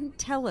 And he wouldn't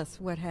tell us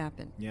what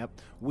happened. Yep.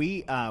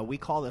 We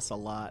call this a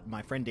lot.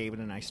 My friend David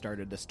and I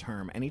started this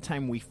term.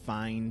 Anytime we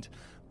find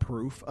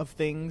proof of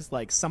things.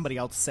 Like somebody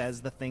else says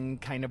the thing,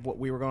 kind of what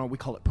we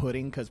call it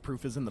pudding because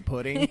proof is in the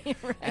pudding.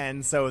 Right.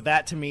 And so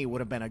that to me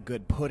would have been a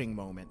good pudding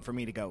moment for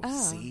me to go,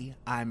 Oh. see,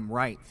 I'm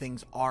right.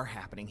 Things are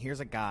happening. Here's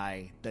a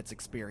guy that's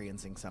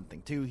experiencing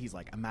something too. He's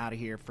like, I'm out of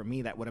here. For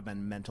me, that would have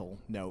been mental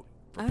note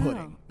for Oh,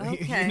 pudding.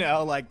 okay. You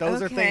know, like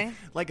those are Okay. things.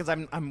 Like as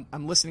I'm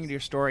listening to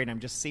your story and I'm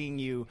just seeing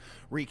you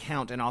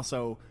recount and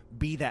also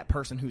be that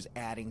person who's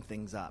adding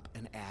things up.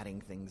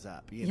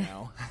 You Yeah.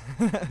 know.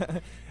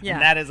 Yeah.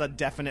 And that is a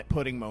definite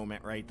pudding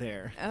moment right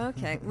there.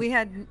 Okay. We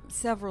had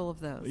several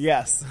of those.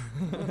 Yes.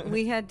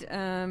 We had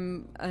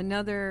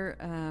another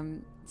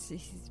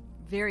he's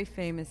very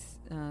famous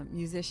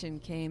musician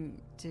came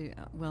to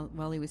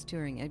while he was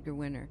touring, Edgar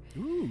Winter,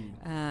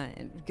 a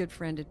good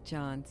friend of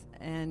John's,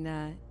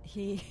 and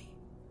he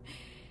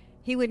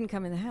wouldn't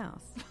come in the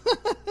house.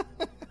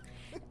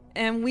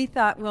 And we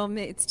thought, well,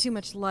 it's too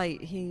much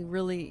light.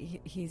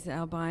 He's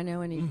albino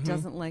and he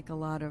doesn't like a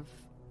lot of.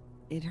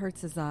 It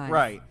hurts his eyes.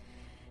 Right.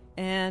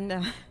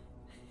 And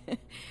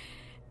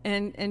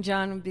and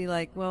John would be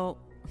like, well,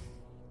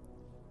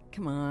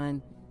 come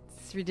on,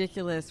 it's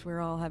ridiculous. We're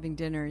all having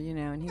dinner, you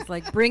know. And he's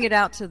like, bring it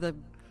out to the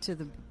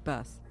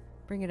bus.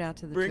 Bring it out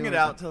to the Bring it tour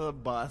out bus." to the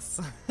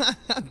bus.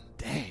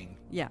 Dang.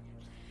 Yeah.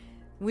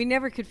 We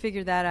never could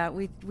figure that out.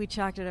 We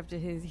chalked it up to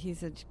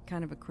he's a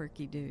kind of a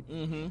quirky dude.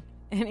 Mm-hmm.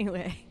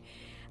 Anyway,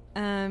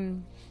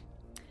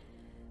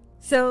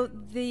 so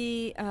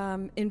the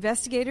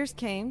investigators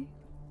came,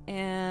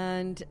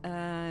 and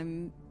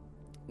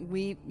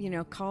we,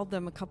 called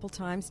them a couple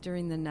times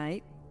during the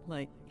night,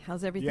 like,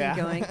 how's everything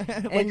going?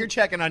 Like you're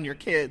checking on your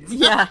kids.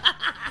 Yeah.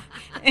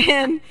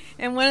 And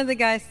one of the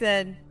guys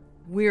said,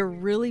 we're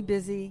really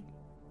busy.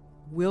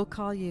 We'll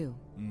call you.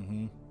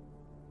 Mm-hmm.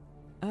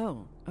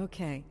 Oh,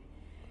 okay.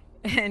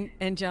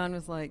 And John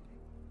was like,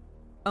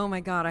 oh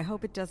my God, I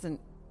hope it doesn't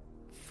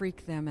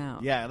freak them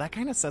out. Yeah, that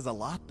kind of says a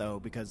lot, though,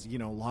 because, a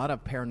lot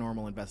of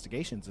paranormal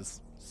investigations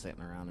is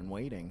sitting around and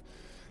waiting,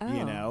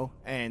 Oh.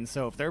 And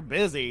so if they're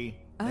busy,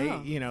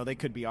 Oh. they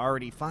could be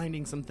already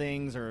finding some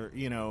things or,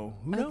 who knows?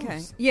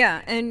 Okay.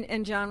 Yeah,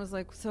 and John was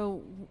like,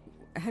 so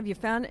have you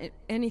found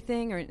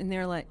anything? And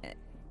they're like,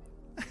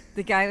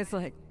 the guy was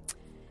like,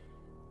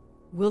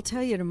 we'll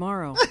tell you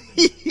tomorrow.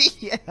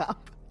 Yeah.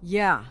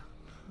 Yeah.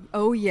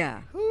 Oh,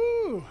 yeah.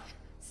 Whew.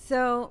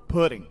 So,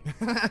 Pudding.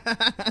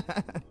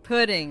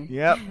 pudding.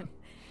 Yep.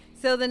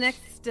 So the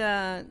next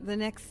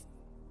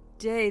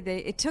day,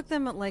 it took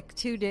them like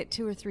 2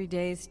 or 3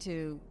 days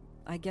to,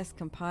 I guess,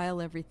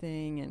 compile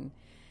everything,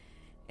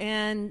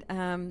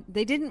 and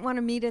they didn't want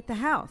to meet at the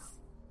house.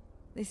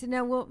 They said,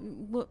 no,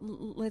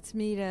 let's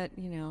meet at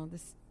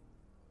this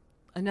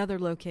another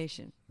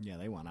location. Yeah,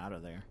 they want out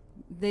of there.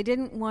 They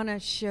didn't want to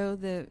show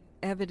the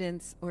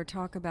evidence or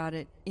talk about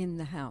it in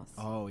the house.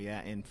 Oh,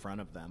 yeah, in front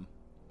of them.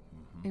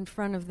 In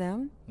front of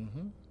them?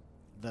 Mm-hmm.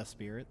 The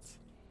spirits.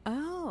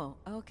 Oh,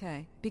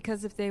 okay.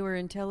 Because if they were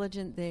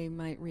intelligent, they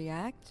might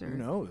react? Or? Who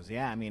knows?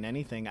 Yeah, I mean,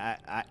 anything.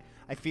 I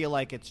feel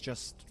like it's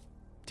just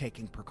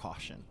taking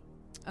precaution.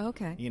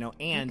 Okay.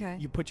 And Okay.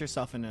 you put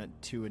yourself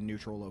to a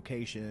neutral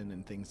location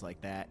and things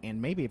like that.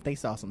 And maybe if they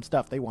saw some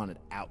stuff, they wanted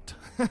out.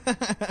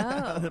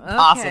 Oh,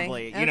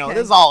 Possibly. okay.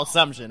 This is all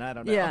assumption. I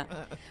don't know. Yeah.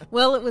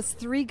 Well, it was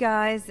 3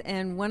 guys,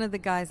 and one of the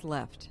guys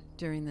left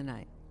during the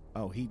night.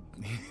 Oh, he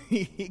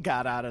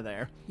got out of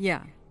there.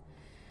 Yeah.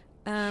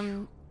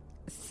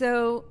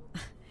 So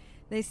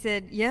they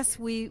said, yes,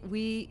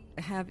 we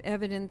have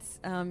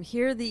evidence.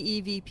 Here are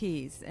the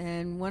EVPs.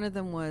 And one of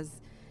them was,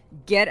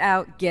 get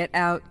out, get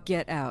out,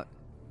 get out.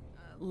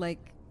 Like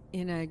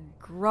in a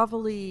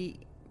grovelly,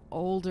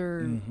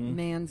 older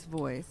man's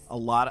voice. A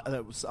lot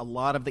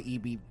of the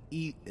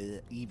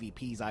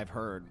EVPs I've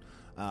heard.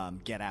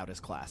 Get Out is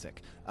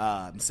classic.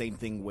 Same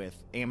thing with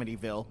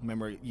Amityville.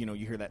 Remember, you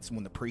hear that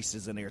when the priest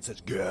is in there, it says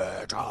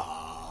 "Get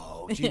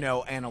out,"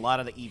 and a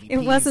lot of the EVPs. It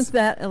wasn't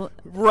that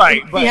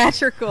right, but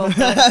theatrical.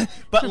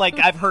 but like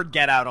I've heard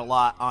 "Get Out" a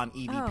lot on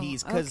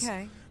EVPs because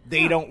okay.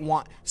 they don't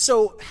want.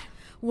 So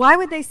Why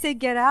would they say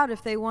get out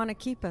if they want to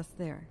keep us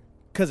there?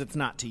 because it's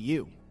not to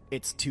you,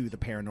 it's to the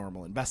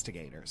paranormal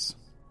investigators.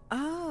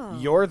 Oh.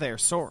 You're their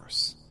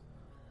source.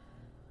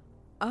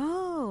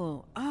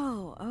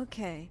 Oh,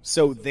 okay.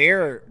 So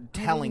they're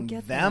telling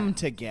get them that.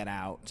 to get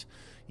out.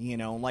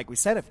 Like we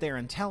said, if they're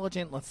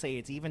intelligent, let's say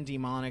it's even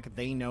demonic,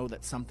 they know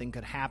that something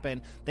could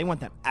happen. They want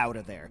them out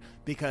of there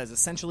because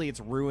essentially it's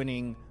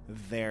ruining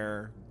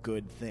their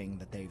good thing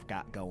that they've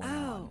got going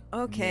on.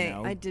 Oh, okay.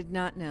 I did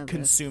not know this.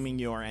 Consuming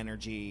your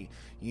energy,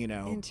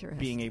 Interesting.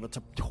 being able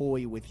to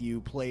toy with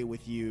you, play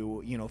with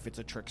you, if it's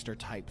a trickster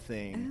type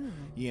thing.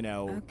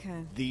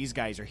 okay. These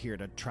guys are here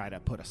to try to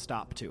put a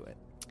stop to it.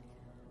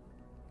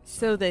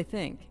 So they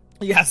think.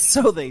 Yes,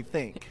 so they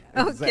think.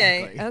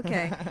 Okay, Exactly.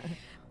 okay.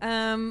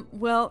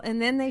 Well,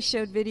 and then they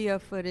showed video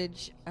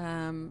footage,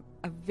 a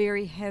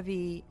very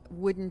heavy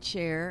wooden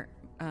chair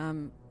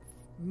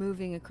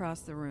moving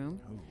across the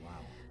room. Oh,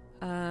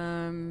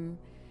 wow.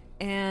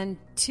 And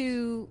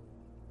 2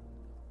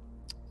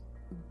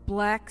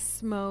 black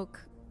smoke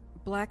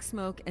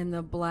and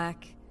the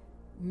black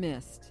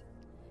mist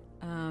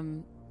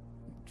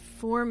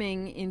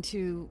forming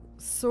into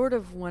sort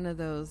of one of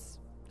those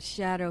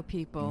shadow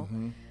people.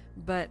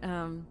 But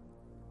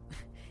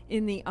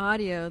in the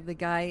audio, the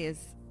guy is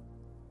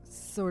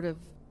sort of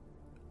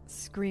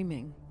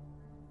screaming.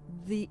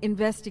 The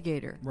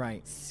investigator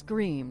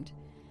screamed,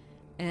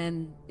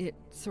 and it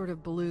sort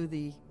of blew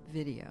the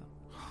video.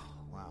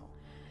 Wow.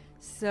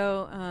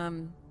 So,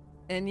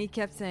 and he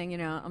kept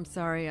saying, I'm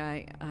sorry,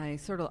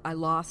 I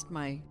lost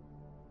my...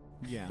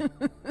 Yeah.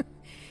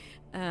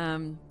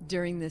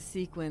 During this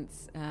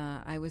sequence,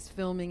 I was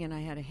filming and I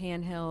had a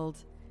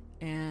handheld,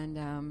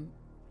 and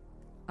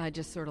I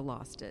just sort of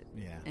lost it.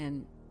 Yeah.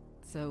 And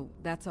so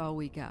that's all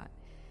we got.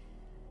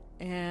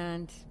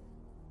 And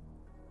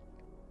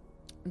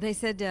they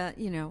said,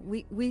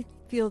 we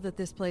feel that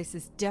this place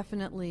is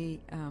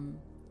definitely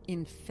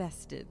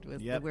infested,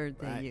 was the word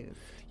they used.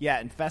 Yeah,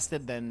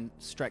 infested, then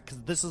strike, because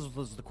this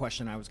was the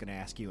question I was going to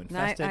ask you.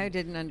 Infested. I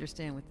didn't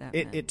understand what that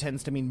meant. It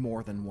tends to mean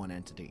more than one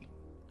entity.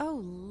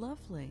 Oh,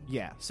 lovely.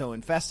 Yeah, so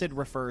infested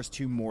refers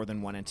to more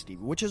than one entity,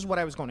 which is what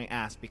I was going to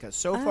ask, because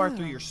so far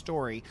through your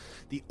story,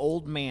 the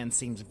old man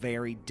seems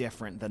very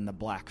different than the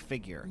black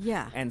figure.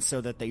 Yeah. And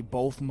so that they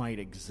both might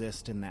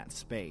exist in that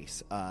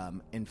space.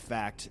 In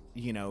fact,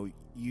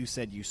 you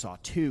said you saw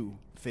two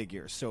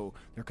figures, so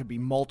there could be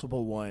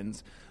multiple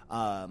ones.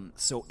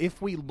 So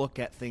if we look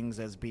at things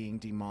as being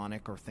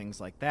demonic or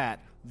things like that,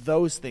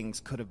 those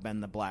things could have been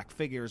the black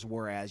figures,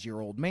 whereas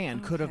your old man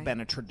could have been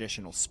a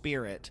traditional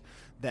spirit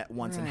that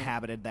once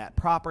inhabited that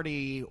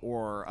property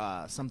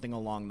or something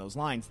along those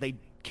lines. They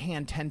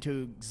can tend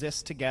to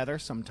exist together.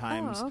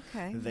 Sometimes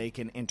they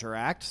can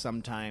interact.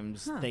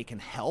 Sometimes they can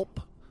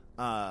help.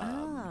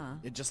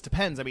 It just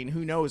depends. I mean,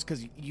 who knows?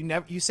 Because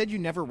you said you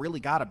never really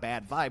got a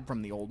bad vibe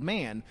from the old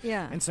man.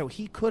 Yeah. And so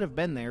he could have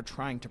been there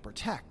trying to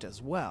protect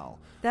as well.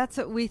 That's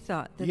what we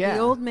thought, that the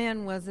old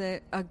man was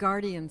a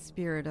guardian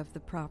spirit of the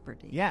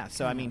property. Yeah,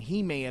 so I mean,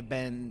 he may have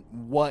been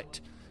what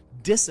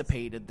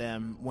dissipated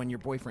them when your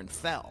boyfriend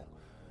fell.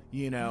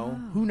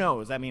 Who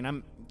knows? I mean,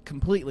 I'm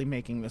completely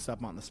making this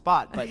up on the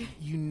spot, but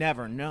you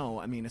never know.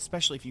 I mean,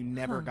 especially if you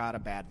never got a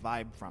bad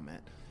vibe from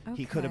it.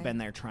 He could have been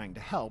there trying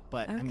to help,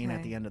 but I mean,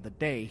 at the end of the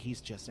day,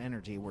 he's just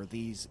energy, where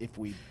these, if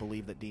we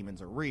believe that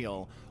demons are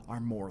real, are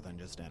more than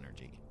just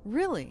energy.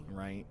 Really?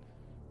 Right?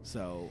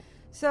 So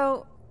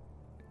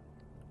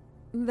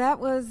that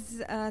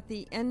was at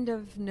the end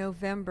of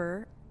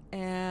November,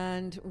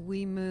 and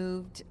we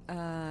moved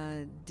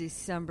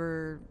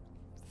December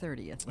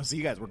 30th. So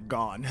you guys were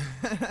gone.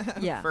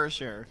 Yeah. For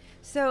sure.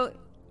 So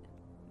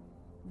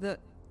the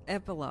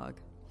epilogue.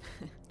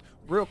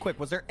 Real quick,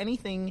 was there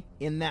anything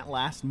in that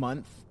last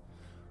month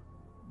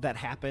that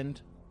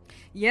happened?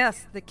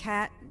 Yes, the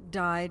cat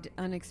died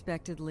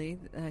unexpectedly.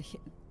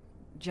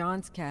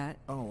 John's cat.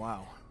 Oh,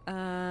 wow.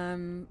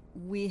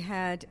 We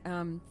had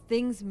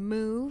things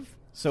move.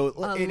 So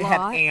it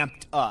had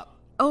amped up.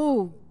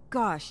 Oh,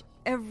 gosh.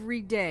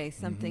 Every day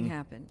something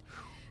happened.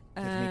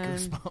 Gives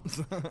me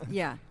goosebumps.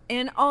 Yeah.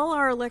 And all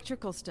our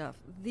electrical stuff.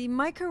 The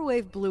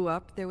microwave blew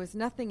up. There was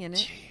nothing in it.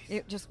 Jeez.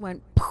 It just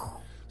went...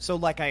 So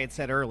like I had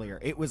said earlier,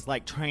 it was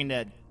like trying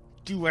to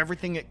do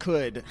everything it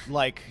could,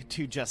 like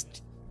to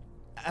just,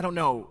 I don't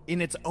know,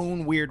 in its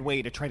own weird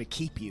way to try to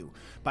keep you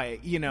by,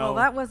 Well,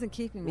 that wasn't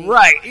keeping me.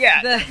 Right,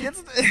 yeah.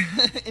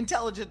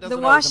 Intelligent doesn't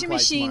The always washing imply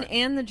machine smart.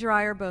 and the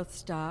dryer both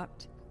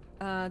stopped.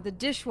 The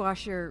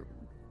dishwasher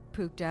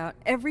pooped out.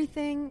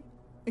 Everything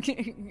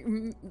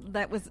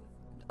that was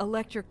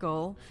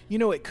electrical.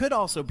 It could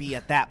also be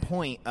at that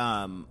point,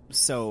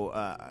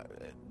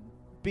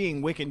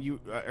 being Wiccan,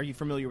 are you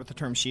familiar with the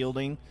term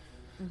shielding?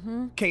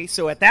 Mm-hmm. Okay,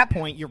 so at that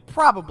point, you're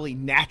probably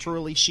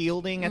naturally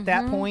shielding at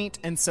that point,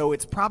 and so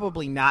it's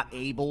probably not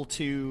able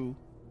to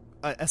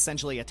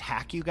essentially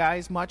attack you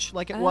guys much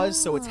like it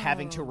was, so it's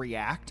having to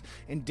react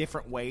in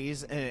different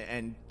ways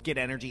and get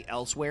energy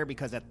elsewhere,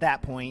 because at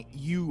that point,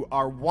 you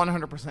are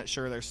 100%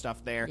 sure there's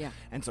stuff there,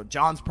 and so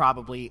John's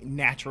probably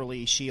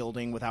naturally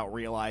shielding without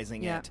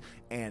realizing it,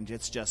 and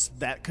it's just,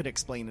 that could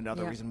explain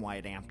another reason why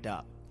it amped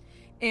up.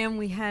 And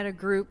we had a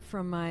group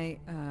from my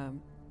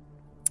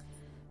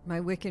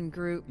Wiccan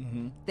group.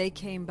 Mm-hmm. They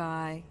came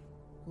by,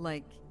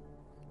 like,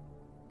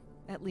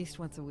 at least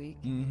once a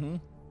week. Mm-hmm.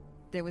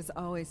 There was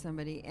always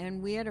somebody.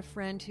 And we had a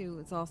friend who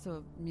was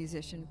also a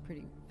musician,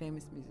 pretty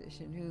famous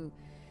musician, who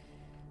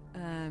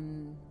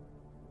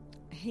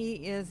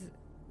he is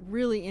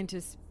really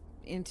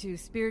into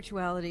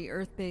spirituality,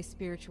 earth-based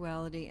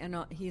spirituality,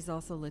 and he's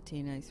also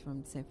Latino. He's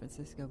from San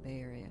Francisco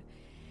Bay Area.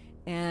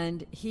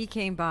 And he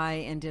came by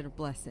and did a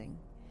blessing.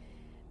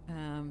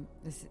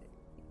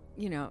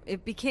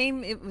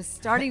 It was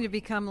starting to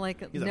become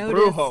like He's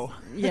noticed. A brujo.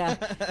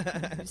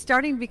 Yeah,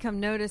 starting to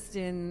become noticed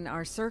in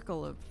our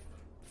circle of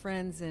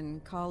friends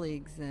and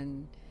colleagues,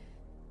 and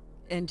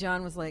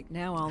John was like,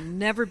 "Now I'll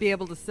never be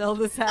able to sell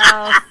this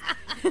house."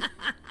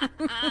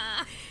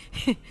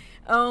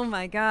 Oh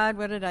my God,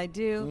 what did I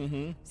do?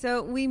 Mm-hmm.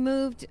 So we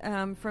moved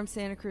from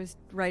Santa Cruz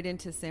right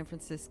into San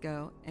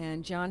Francisco,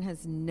 and John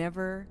has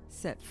never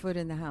set foot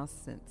in the house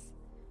since.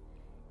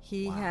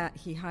 He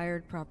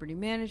hired property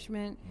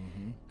management.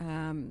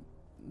 Mm-hmm.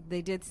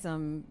 They did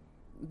some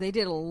they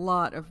did a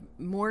lot of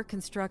more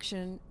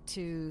construction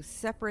to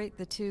separate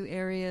the two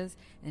areas,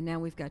 and now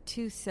we've got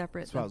two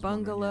separate, That's what I the was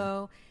wondering,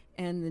 bungalow,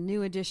 and the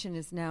new addition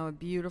is now a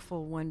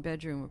beautiful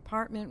one-bedroom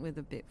apartment with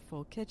a big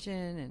full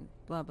kitchen and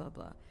blah, blah,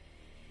 blah.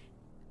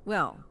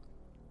 Well,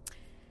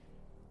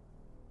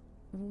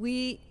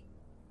 the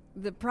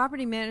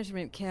property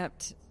management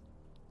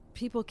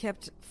people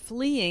kept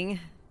fleeing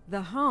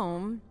the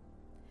home,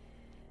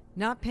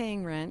 not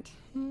paying rent,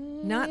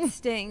 not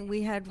staying.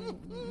 We had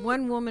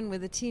one woman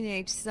with a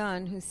teenage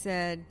son who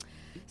said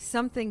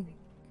something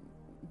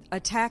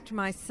attacked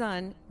my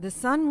son. The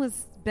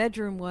son's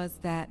bedroom was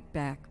that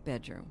back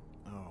bedroom.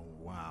 Oh,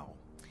 wow.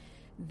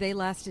 They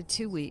lasted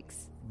 2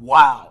 weeks.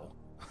 Wow.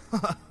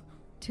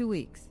 2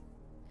 weeks.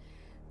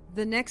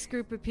 The next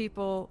group of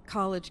people,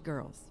 college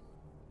girls.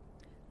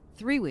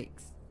 3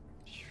 weeks.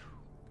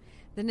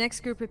 The next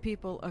group of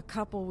people, a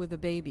couple with a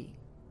baby.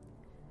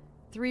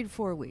 3 to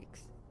 4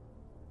 weeks.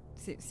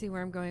 See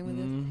where I'm going with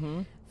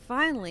this?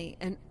 Finally,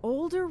 an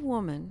older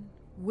woman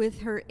with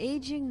her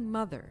aging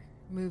mother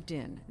moved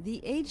in.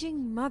 The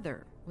aging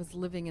mother was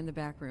living in the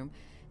back room.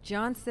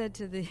 John said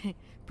to the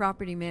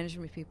property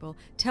management people,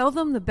 "Tell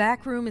them the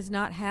back room is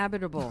not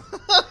habitable."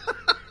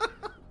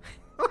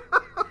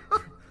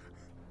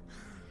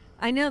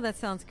 I know that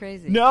sounds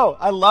crazy. No,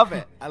 I love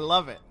it. I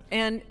love it.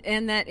 And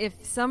that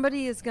if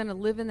somebody is going to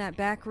live in that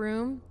back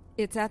room,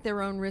 it's at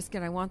their own risk,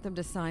 and I want them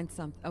to sign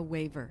a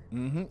waiver.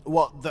 Mm-hmm.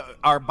 Well,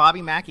 our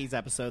Bobby Mackey's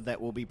episode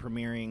that will be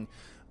premiering,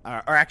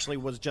 or actually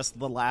was just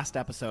the last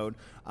episode,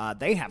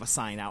 they have a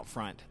sign out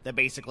front that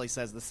basically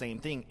says the same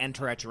thing,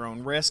 enter at your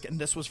own risk, and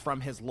this was from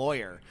his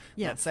lawyer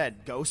that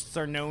said ghosts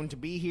are known to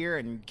be here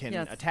and can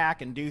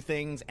attack and do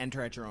things,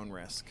 enter at your own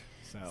risk.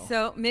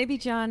 So maybe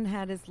John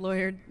had his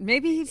lawyer,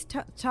 maybe he's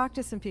talked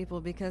to some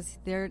people, because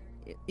there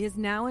is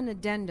now an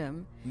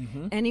addendum.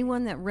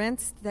 Anyone that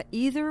rents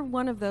either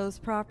one of those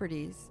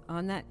properties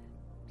on that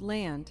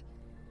land,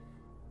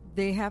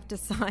 they have to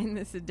sign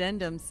this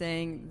addendum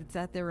saying it's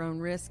at their own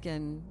risk.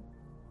 And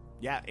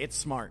yeah, it's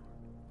smart.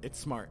 It's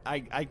smart.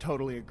 I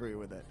totally agree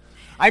with it.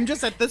 I'm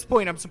just, at this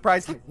point, I'm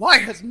surprised. Like, why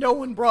has no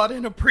one brought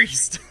in a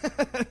priest?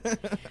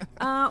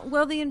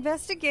 Well, the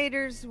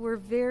investigators were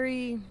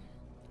very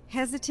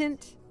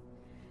hesitant.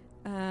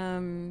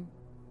 I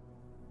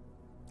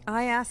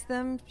asked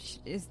them,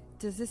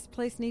 does this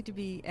place need to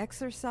be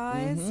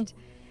exorcised?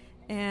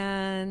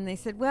 And they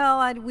said,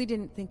 well, we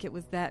didn't think it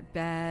was that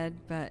bad,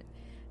 but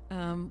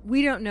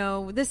we don't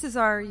know. This is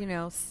our,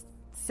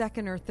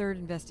 second or third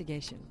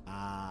investigation.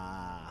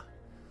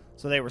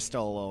 So they were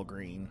still a little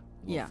green,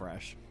 a little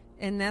fresh.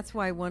 And that's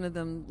why one of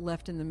them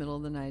left in the middle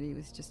of the night. He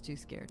was just too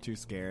scared.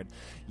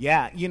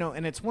 Yeah,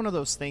 and it's one of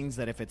those things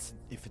that if it's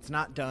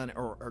not done,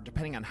 or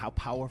depending on how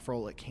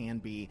powerful it can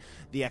be,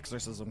 the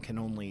exorcism can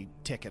only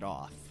tick it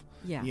off.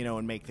 Yeah.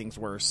 And make things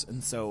worse.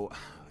 And so,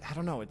 I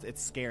don't know,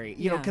 it's scary.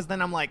 Because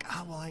then I'm like,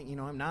 oh, well,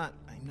 I'm not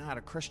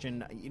a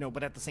Christian,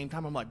 but at the same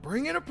time I'm like,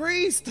 bring in a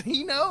priest.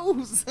 He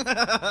knows.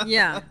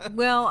 Yeah.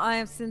 Well, I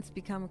have since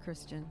become a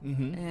Christian.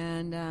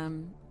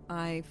 And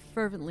I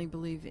fervently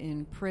believe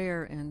in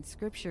prayer and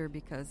scripture,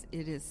 because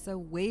it is so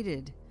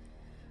weighted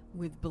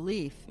with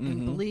belief,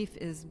 and belief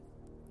is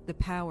the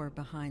power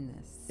behind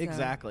this. So.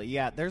 Exactly.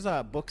 Yeah. There's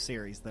a book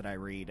series that I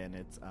read,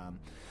 and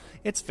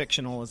it's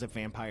fictional, as if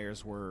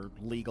vampires were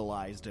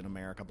legalized in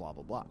America, blah,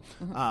 blah, blah.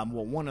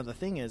 Well, one of the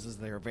thing is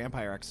they're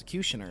vampire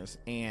executioners,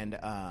 and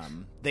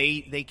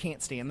they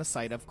can't stand the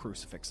sight of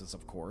crucifixes,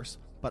 of course,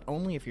 but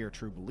only if you're a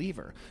true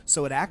believer.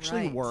 So it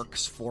actually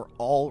works for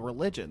all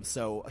religions.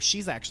 So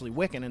she's actually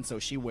Wiccan, and so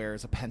she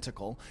wears a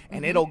pentacle,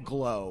 and it'll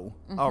glow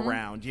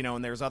around,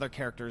 and there's other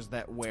characters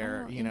that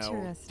wear,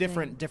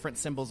 different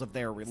symbols of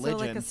their religion.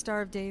 So like a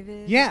Star of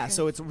David? Yeah,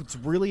 so it's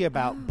really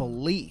about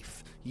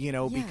belief.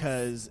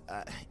 Because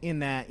in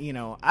that,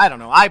 I don't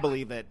know, I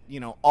believe that,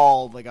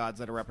 all the gods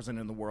that are represented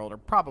in the world are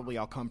probably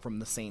all come from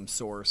the same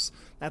source.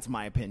 That's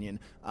my opinion.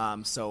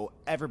 So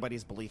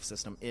everybody's belief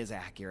system is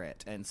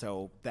accurate. And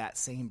so that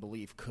same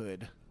belief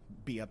could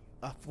be a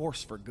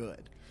force for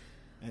good.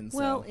 And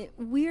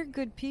we're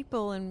good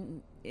people,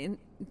 and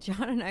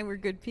John and I were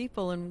good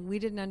people, and we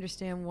didn't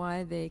understand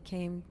why they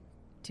came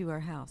to our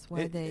house.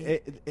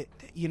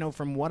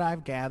 From what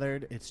I've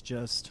gathered, it's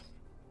just,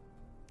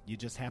 you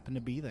just happen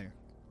to be there.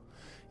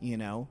 Who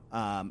knows?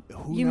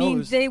 You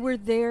mean they were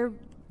there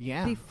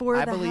before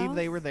I the believe house?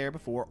 they were there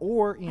before.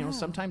 Or,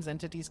 sometimes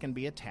entities can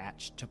be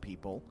attached to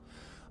people.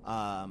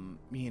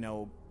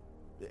 You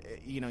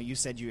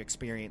said you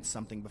experienced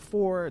something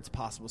before. It's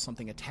possible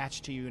something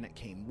attached to you and it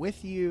came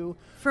with you.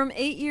 From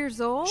 8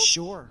 years old?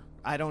 Sure.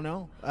 I don't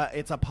know.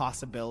 It's a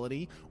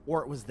possibility.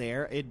 Or it was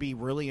there. It'd be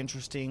really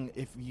interesting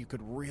if you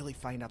could really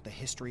find out the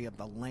history of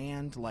the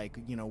land. Like,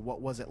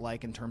 what was it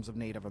like in terms of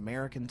Native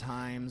American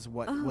times?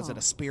 Was it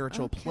a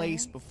spiritual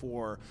place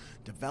before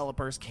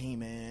developers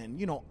came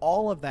in?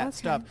 All of that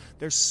stuff.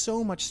 There's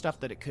so much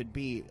stuff that it could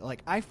be.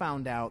 Like, I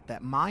found out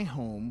that my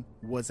home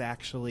was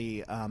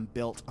actually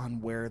built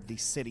on where the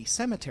city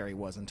cemetery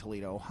was in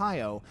Toledo,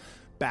 Ohio.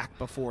 back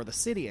before the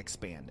city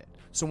expanded.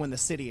 So when the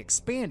city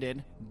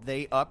expanded,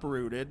 they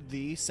uprooted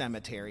the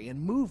cemetery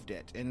and moved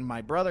it. And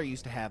my brother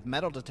used to have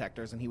metal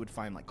detectors, and he would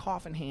find like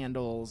coffin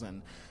handles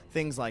and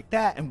things like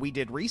that. And we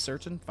did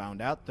research and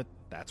found out that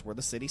that's where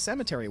the city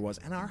cemetery was.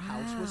 And our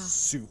house was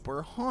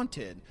super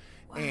haunted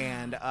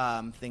and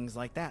things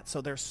like that.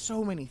 So there's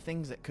so many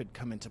things that could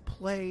come into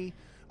play.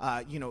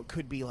 It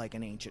could be like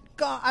an ancient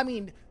god. I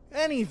mean,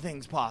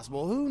 anything's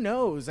possible. Who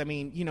knows? I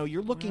mean,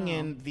 you're looking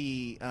in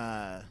the,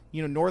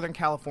 Northern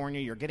California.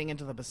 You're getting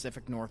into the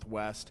Pacific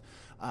Northwest.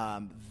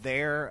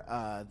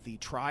 The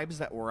tribes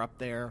that were up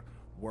there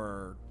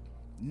were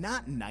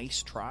not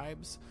nice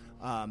tribes.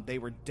 They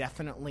were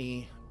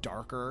definitely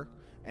darker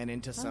and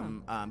into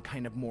some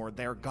kind of more,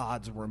 their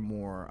gods were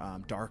more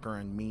darker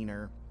and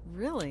meaner.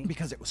 Really?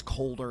 Because it was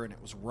colder and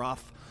it was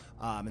rough.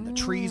 And the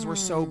trees were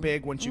so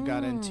big once you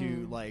got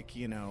into,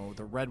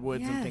 the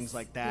redwoods and things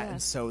like that. Yes.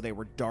 And so they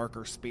were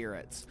darker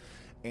spirits.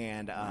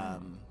 And,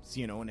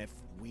 and if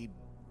we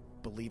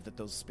believe that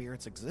those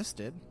spirits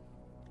existed,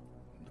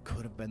 it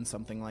could have been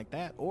something like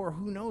that. Or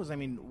who knows? I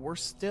mean,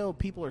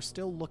 people are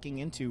still looking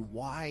into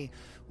why,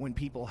 when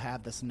people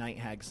have this night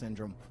hag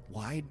syndrome,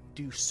 why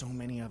do so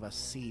many of us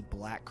see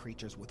black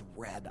creatures with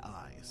red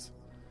eyes?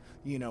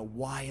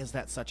 Why is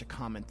that such a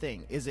common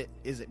thing? Is it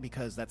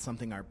because that's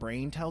something our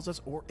brain tells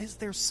us, or is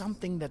there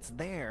something that's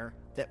there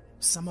that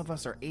some of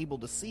us are able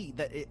to see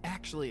that it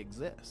actually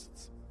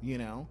exists?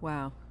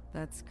 Wow,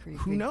 that's creepy.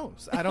 Who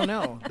knows? I don't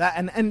know. That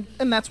and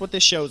that's what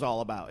this show's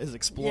all about, is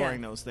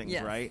exploring those things,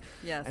 right?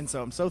 Yes. And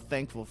so I'm so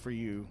thankful for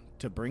you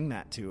to bring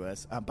that to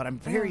us. But I'm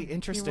very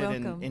interested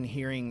in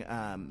hearing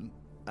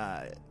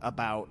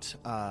about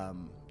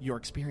your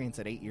experience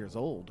at 8 years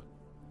old.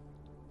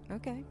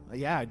 Okay.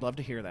 Yeah, I'd love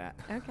to hear that.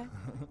 Okay.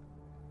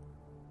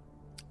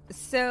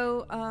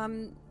 So,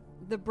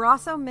 the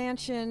Brasso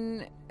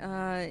Mansion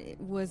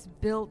was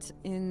built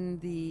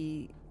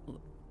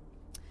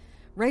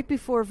right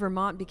before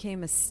Vermont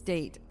became a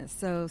state,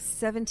 so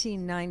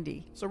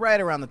 1790. So right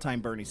around the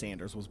time Bernie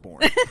Sanders was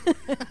born.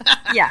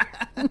 Yeah.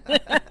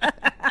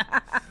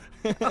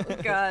 Oh,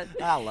 God.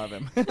 I love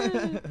him.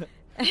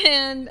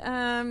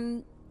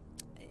 And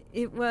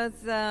it was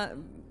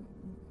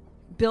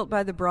built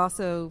by the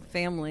Brasso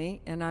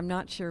family, and I'm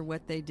not sure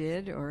what they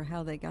did or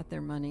how they got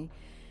their money.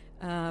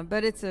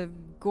 But it's a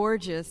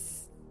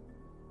gorgeous,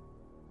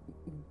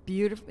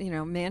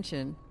 beautiful,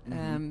 mansion.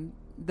 Mm-hmm.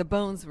 The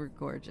bones were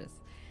gorgeous.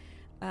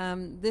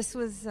 This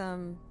was,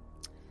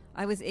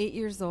 I was 8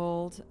 years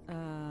old,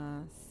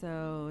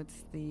 so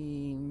it's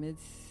the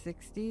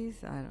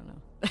mid-60s. I don't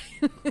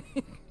know.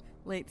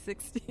 Late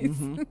 60s.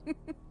 Mm-hmm.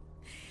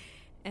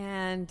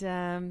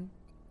 And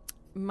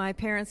my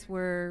parents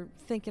were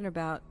thinking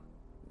about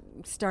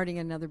starting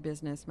another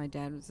business. My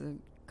dad was a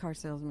car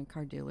salesman,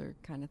 car dealer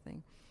kind of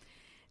thing.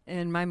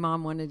 And my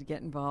mom wanted to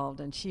get involved,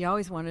 and she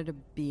always wanted a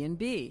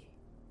B&B.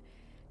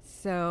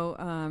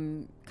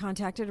 So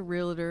contacted a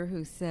realtor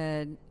who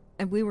said,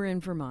 and we were in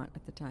Vermont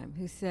at the time,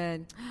 who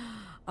said,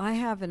 I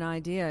have an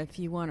idea if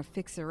you want a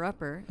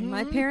fixer-upper. And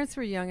my parents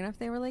were young enough,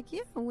 they were like,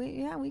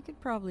 we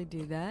could probably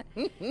do that.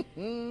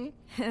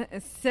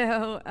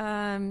 So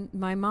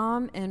my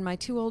mom and my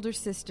two older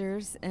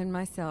sisters and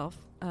myself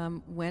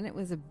went. It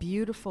was a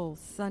beautiful,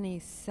 sunny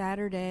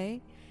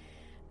Saturday,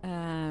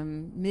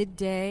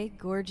 midday,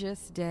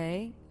 gorgeous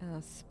day,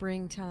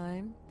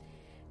 springtime.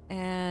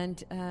 And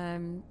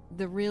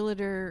the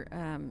realtor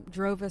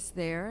drove us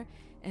there,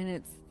 and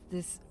it's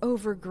this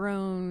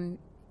overgrown,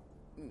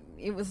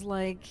 it was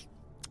like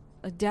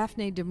a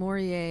Daphne du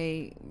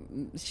Maurier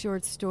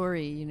short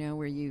story,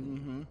 where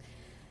you,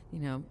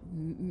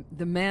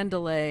 the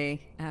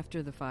Mandalay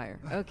after the fire.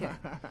 Okay.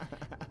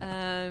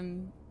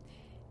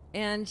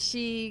 And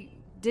she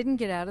didn't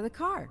get out of the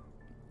car.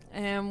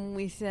 And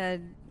we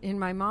said, and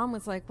my mom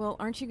was like, well,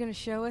 aren't you going to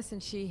show us?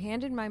 And she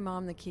handed my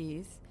mom the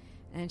keys.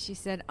 And she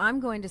said, I'm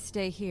going to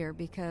stay here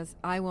because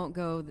I won't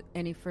go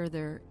any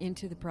further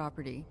into the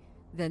property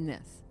than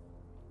this.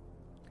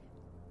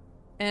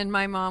 And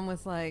my mom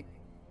was like,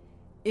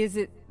 is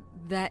it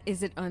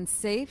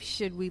unsafe?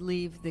 Should we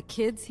leave the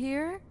kids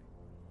here?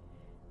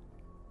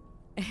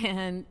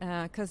 And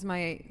because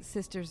my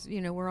sisters,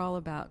 we're all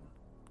about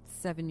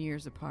 7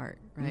 years apart,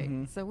 right?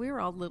 Mm-hmm. So we were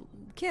all little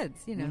kids,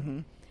 Mm-hmm.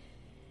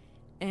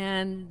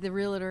 And the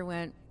realtor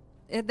went,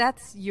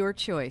 that's your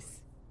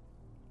choice.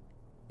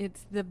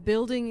 It's the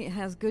building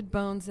has good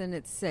bones and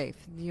it's safe.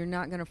 You're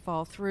not going to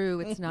fall through.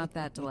 It's not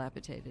that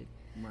dilapidated.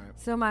 Right.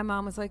 So my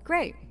mom was like,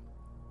 great,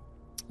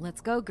 let's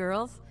go,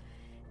 girls.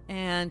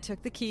 And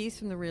took the keys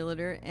from the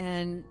realtor.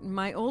 And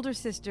my older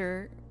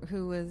sister,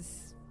 who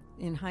was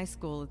in high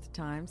school at the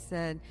time,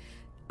 said,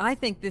 I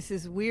think this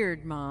is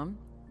weird, Mom,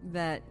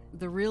 that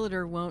the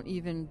realtor won't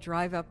even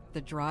drive up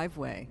the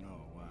driveway. Oh,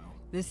 wow.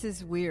 This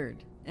is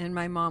weird. And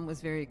my mom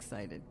was very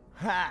excited.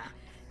 Ha!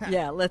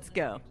 Yeah, let's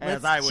go.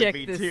 As Let's I would check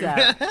be this too.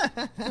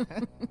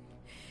 out.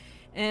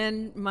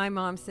 And my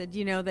mom said,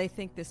 they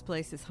think this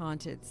place is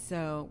haunted,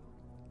 so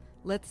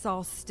let's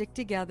all stick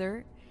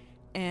together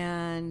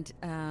and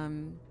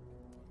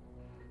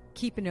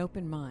keep an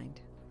open mind.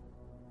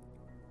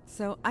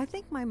 So I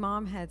think my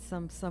mom had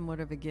somewhat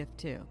of a gift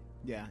too.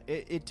 Yeah,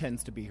 it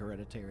tends to be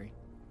hereditary.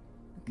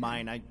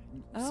 Mine,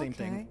 same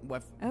thing.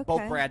 Okay.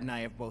 Both Brad and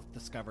I have both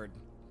discovered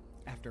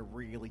after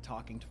really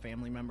talking to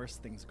family members,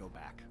 things go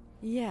back.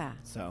 Yeah.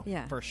 So,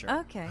 yeah. for sure.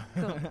 Okay,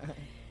 cool.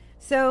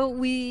 So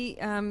we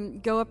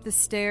go up the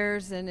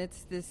stairs, and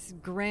it's this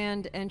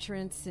grand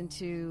entrance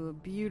into a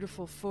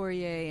beautiful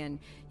foyer, and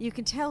you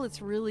can tell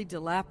it's really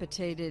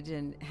dilapidated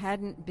and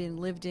hadn't been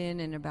lived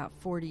in about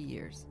 40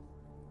 years.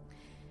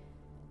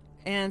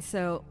 And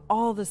so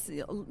all this,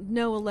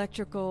 no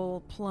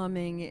electrical,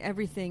 plumbing,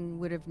 everything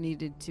would have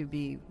needed to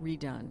be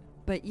redone.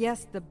 But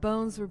yes, the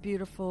bones were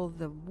beautiful,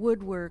 the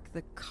woodwork,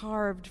 the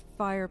carved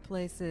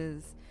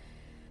fireplaces,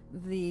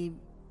 the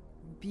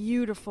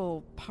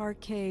beautiful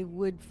parquet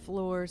wood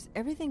floors,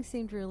 everything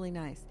seemed really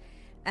nice.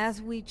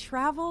 As we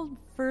traveled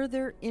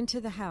further into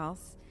the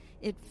house,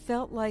 it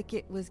felt like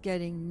it was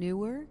getting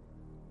newer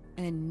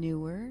and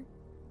newer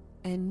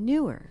and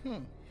newer.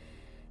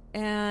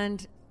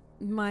 And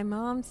my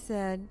mom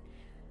said,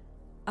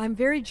 I'm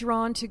very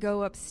drawn to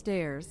go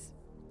upstairs,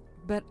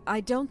 but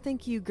I don't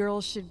think you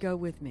girls should go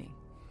with me.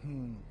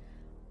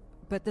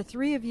 But the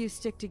three of you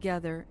stick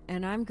together,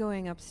 and I'm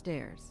going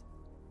upstairs.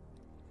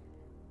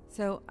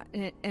 So,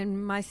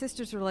 and my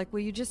sisters were like,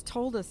 well, you just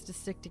told us to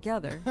stick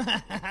together.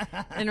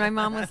 And my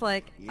mom was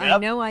like, I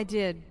know I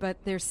did, but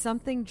there's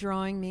something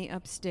drawing me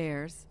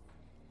upstairs,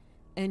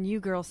 and you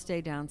girls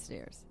stay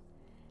downstairs.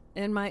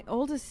 And my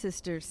oldest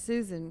sister,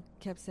 Susan,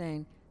 kept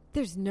saying,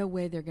 there's no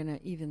way they're going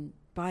to even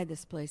buy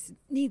this place. It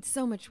needs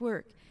so much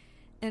work.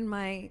 And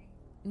my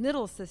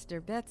middle sister,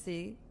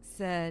 Betsy,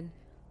 said,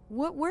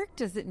 what work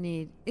does it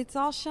need? It's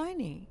all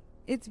shiny.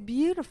 It's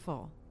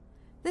beautiful.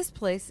 This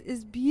place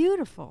is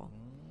beautiful.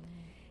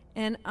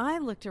 And I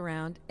looked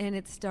around, and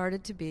it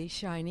started to be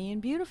shiny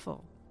and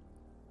beautiful.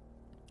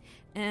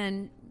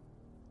 And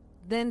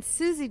then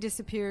Susie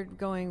disappeared,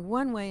 going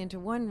one way into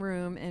one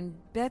room, and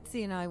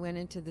Betsy and I went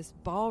into this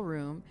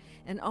ballroom,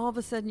 and all of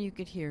a sudden you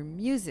could hear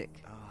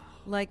music,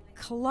 like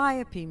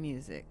calliope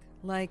music,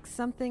 like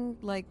something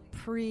like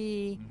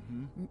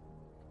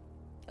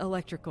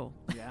pre-electrical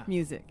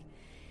music.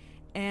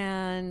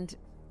 And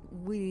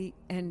we're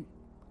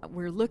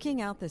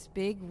looking out this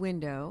big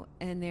window,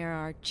 and there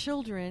are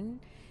children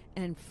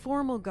and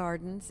formal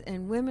gardens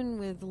and women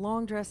with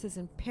long dresses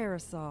and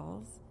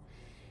parasols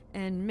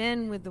and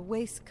men with the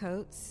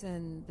waistcoats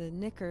and the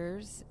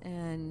knickers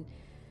and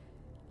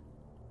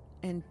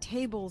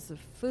tables of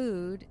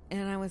food.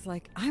 And I was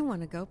like, I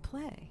want to go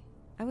play.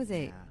 I was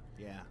 8.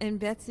 Yeah. And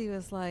Betsy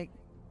was like,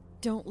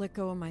 don't let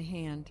go of my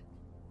hand.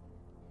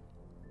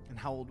 And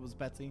how old was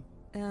Betsy?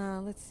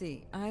 Let's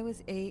see. I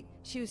was 8.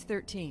 She was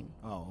 13.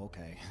 Oh,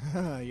 okay.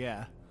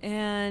 Yeah.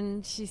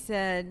 And she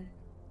said,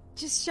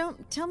 just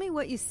tell me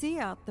what you see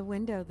out the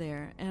window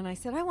there. And I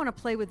said, I want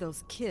to play with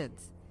those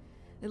kids.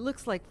 It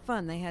looks like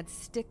fun. They had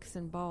sticks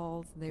and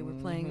balls they were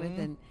playing with.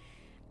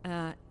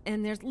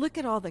 And look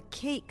at all the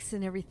cakes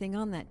and everything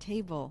on that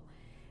table.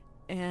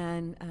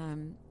 And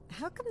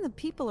how come the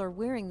people are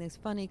wearing these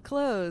funny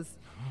clothes?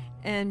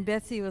 And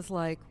Betsy was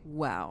like,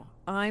 wow,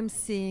 I'm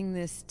seeing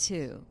this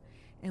too.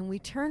 And we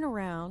turn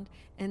around,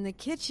 and the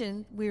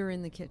kitchen, we were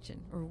in the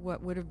kitchen, or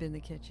what would have been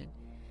the kitchen,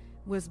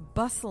 was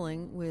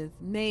bustling with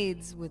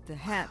maids with the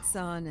hats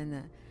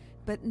on,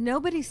 but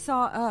nobody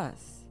saw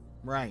us.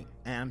 Right.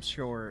 And I'm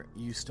sure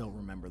you still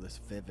remember this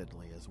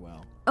vividly as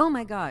well. Oh,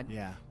 my God.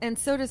 Yeah. And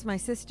so does my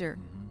sister.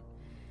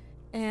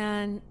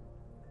 And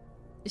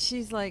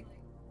she's like,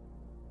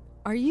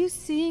 are you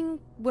seeing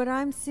what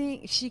I'm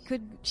seeing? She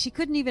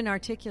couldn't even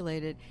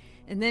articulate it.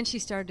 And then she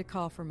started to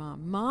call for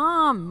Mom.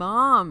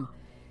 Mom.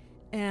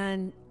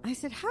 And I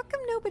said, how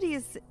come nobody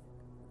is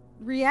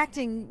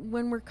reacting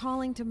when we're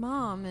calling to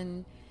Mom?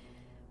 And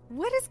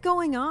what is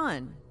going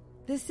on?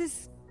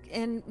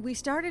 And we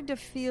started to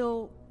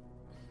feel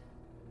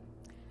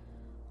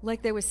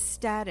like there was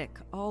static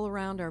all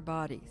around our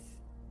bodies.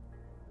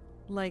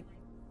 And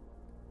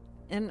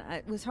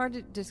it was hard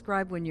to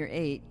describe when you're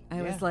 8.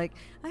 I was like,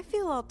 I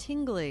feel all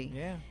tingly.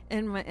 Yeah.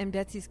 And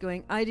Betsy's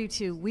going, I do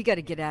too. We got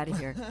to get out of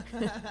here.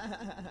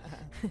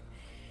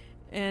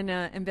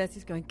 And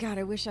Betsy's going, God,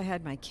 I wish I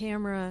had my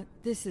camera.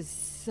 This is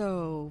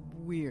so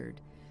weird.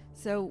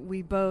 So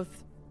we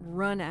both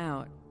run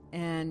out,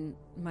 and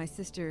my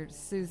sister,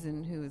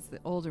 Susan, who is the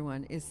older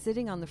one, is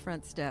sitting on the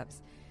front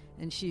steps,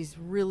 and she's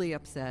really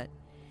upset.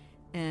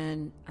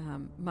 And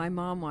my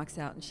mom walks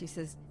out, and she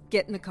says,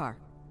 get in the car.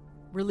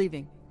 We're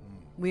leaving.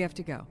 We have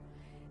to go.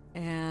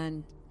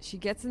 And she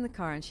gets in the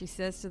car, and she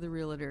says to the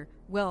realtor,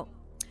 well,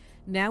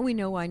 now we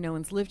know why no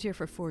one's lived here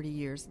for 40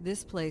 years.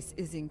 This place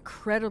is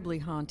incredibly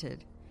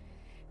haunted.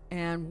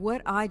 And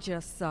what I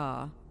just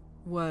saw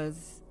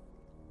was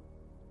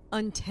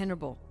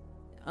untenable.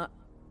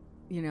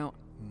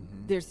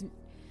 There's,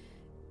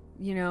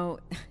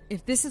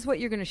 if this is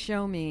what you're going to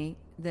show me,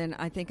 then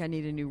I think I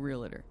need a new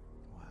realtor.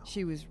 Wow.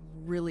 She was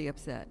really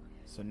upset.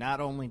 So not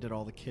only did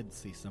all the kids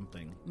see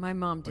something, my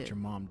mom did. But your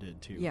mom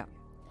did too. Yeah.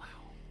 Wow.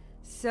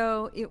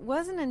 So it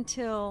wasn't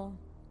until,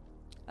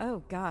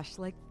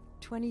 like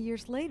 20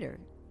 years later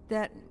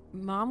that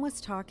Mom was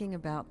talking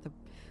about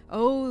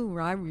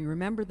I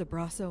remember the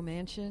Brasso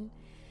Mansion.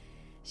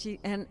 She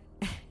and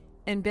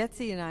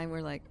Betsy and I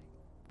were like,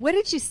 "What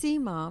did you see,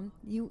 Mom?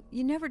 You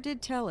never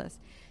did tell us."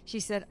 She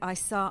said, "I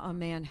saw a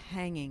man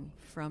hanging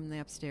from the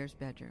upstairs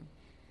bedroom.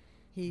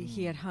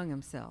 He had hung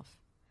himself,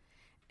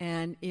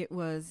 and it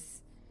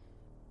was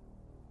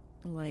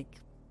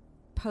like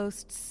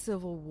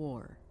post-Civil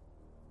War.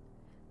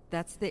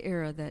 That's the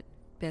era that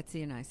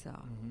Betsy and I saw."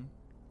 Mm-hmm.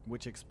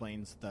 Which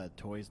explains the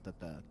toys that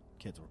the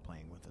kids were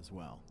playing with as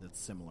well. That's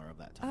similar of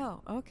that time.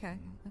 Oh, okay,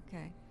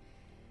 okay.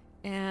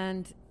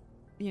 And,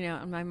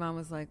 and my mom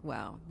was like,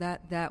 wow,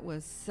 that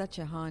was such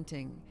a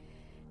haunting.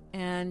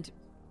 And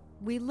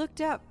we looked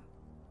up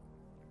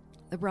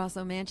the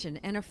Brasso Mansion,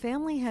 and a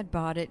family had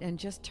bought it and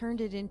just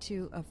turned it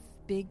into a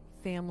big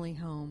family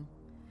home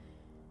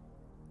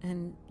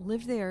and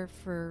lived there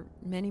for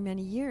many,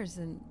 many years,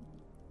 and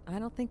I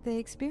don't think they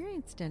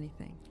experienced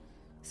anything.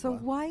 So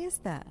why is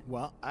that?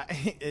 Well,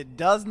 it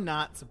does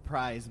not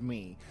surprise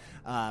me.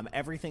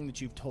 Everything that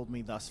you've told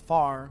me thus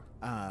far,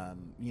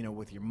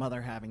 with your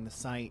mother having the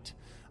sight,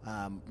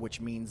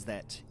 which means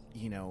that,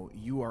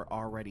 you are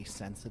already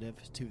sensitive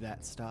to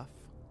that stuff,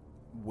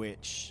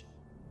 which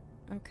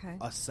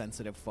us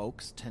sensitive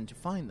folks tend to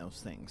find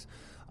those things.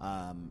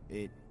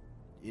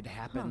 It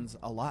happens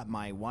a lot.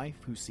 My wife,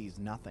 who sees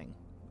nothing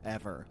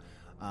ever,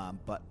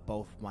 but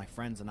both my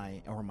friends and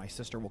I, or my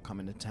sister, will come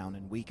into town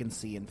and we can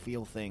see and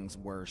feel things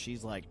where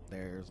she's like,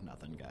 there's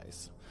nothing,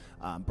 guys.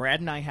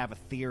 Brad and I have a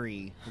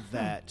theory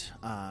that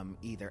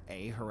either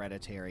A,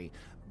 hereditary,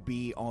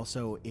 B,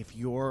 also if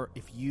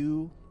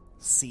you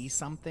see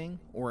something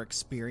or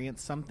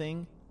experience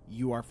something,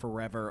 you are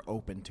forever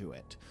open to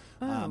it.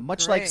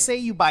 Much like, say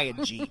you buy a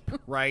Jeep,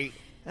 right?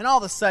 And all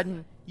of a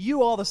sudden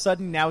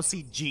now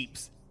see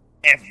Jeeps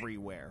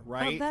everywhere,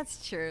 right? Oh,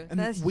 that's true.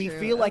 And we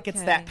feel like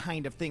it's that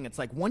kind of thing. It's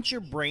like once your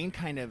brain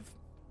kind of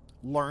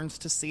learns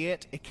to see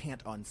it, it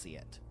can't unsee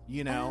it,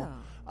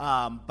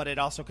 but it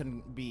also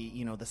can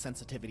be, the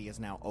sensitivity is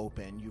now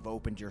open. You've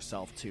opened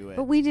yourself to it.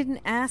 But we didn't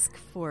ask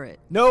for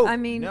it. No. I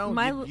mean,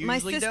 my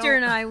sister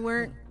and I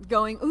weren't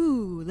going,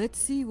 ooh, let's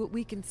see what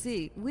we can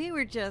see. We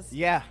were just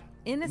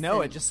innocent. No,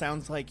 it just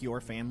sounds like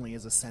your family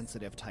is a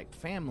sensitive type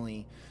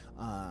family.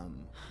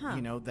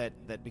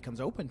 That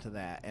becomes open to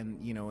that.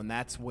 And, and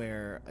that's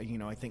where,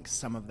 I think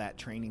some of that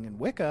training in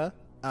Wicca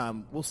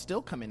will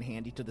still come in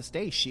handy to this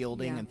day,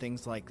 shielding and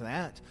things like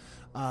that.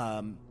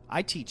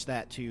 I teach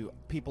that to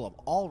people of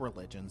all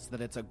religions, that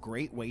it's a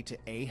great way to,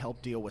 A,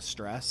 help deal with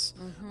stress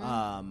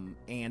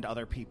and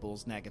other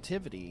people's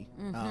negativity,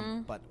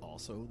 but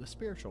also the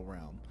spiritual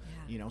realm.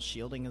 Yeah.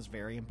 Shielding is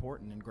very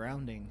important and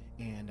grounding,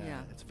 and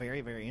it's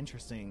very, very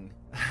interesting.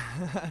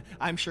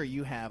 I'm sure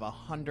you have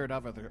 100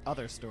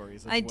 other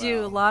stories as well. I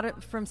do. A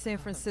lot from San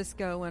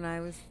Francisco when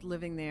I was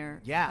living there.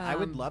 Yeah, I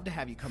would love to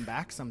have you come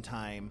back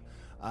sometime,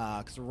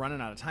 because we're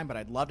running out of time, but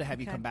I'd love to have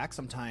you come back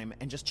sometime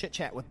and just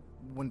chit-chat with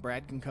when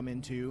Brad can come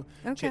in too,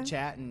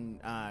 chit-chat and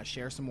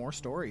share some more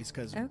stories,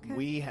 because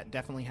we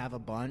definitely have a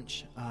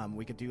bunch.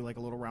 We could do like a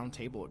little round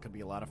table. It could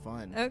be a lot of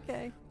fun.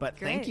 Okay. But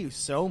thank you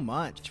so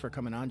much for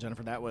coming on,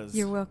 Jennifer. That was...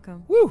 You're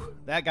welcome. Woo!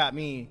 That got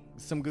me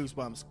some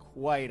goosebumps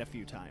quite a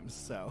few times.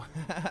 So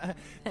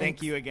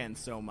thank you again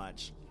so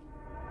much.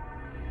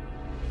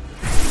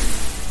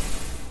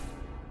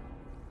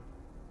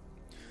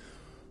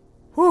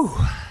 Whew.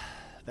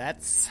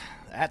 That's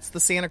the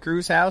Santa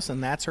Cruz house,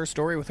 and that's her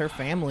story with her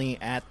family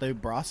at the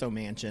Brasso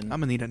Mansion. I'm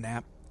going to need a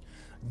nap.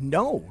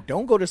 No,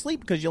 don't go to sleep,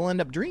 because you'll end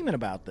up dreaming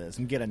about this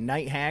and get a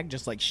night hag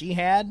just like she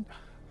had.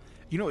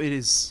 It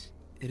is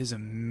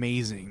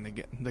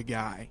amazing, the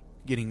guy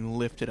getting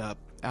lifted up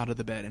out of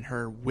the bed and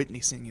her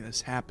witnessing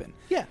this happen.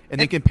 Yeah.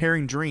 And then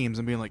comparing dreams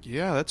and being like,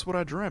 yeah, that's what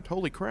I dreamt.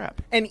 Holy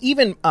crap. And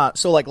even,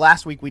 so like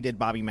last week we did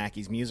Bobby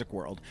Mackey's Music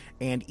World,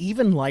 and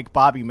even like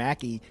Bobby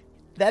Mackey,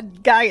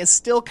 that guy is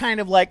still kind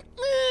of like,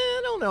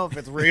 I don't know if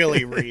it's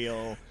really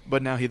real.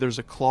 But now there's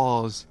a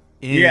clause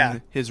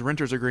in his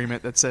renter's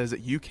agreement that says that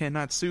you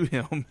cannot sue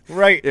him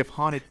if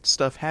haunted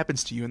stuff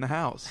happens to you in the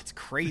house. That's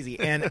crazy.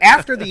 And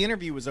after the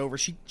interview was over,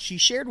 she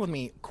shared with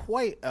me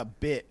quite a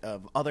bit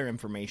of other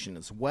information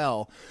as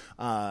well.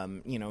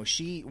 We're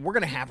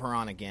going to have her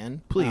on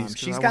again. Please.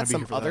 She's got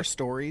some other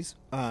stories,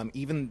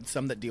 even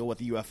some that deal with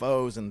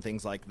UFOs and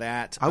things like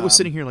that. I was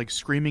sitting here like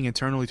screaming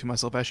internally to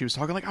myself as she was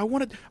talking, like, I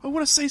want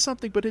to say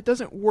something, but it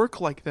doesn't work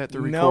like that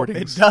through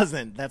recordings. No,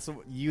 it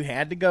doesn't. You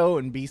had to go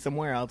and be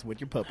somewhere else with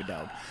your puppy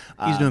dog.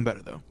 He's doing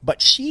better, though.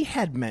 But she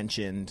had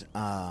mentioned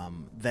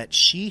that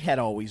she had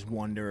always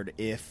wondered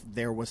if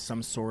there was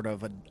some sort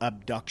of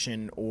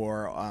abduction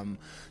or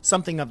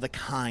something of the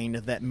kind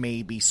that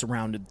maybe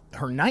surrounded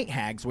her night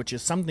hags, which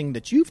is something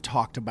that you've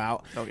talked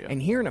about. Oh, yeah. And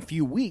here in a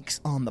few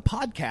weeks on the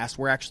podcast,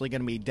 we're actually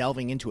going to be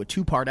delving into a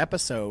 2-part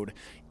episode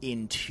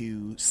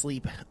into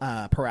sleep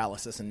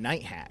paralysis and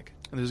night hag.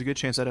 And there's a good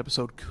chance that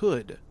episode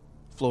could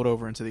float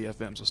over into the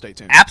FM, so stay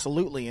tuned.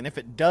 Absolutely, and if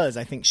it does,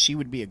 I think she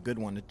would be a good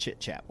one to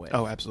chit-chat with.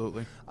 Oh,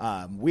 absolutely.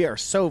 We are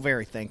so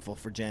very thankful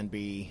for Jen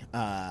B.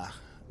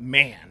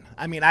 man,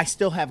 I mean, I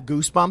still have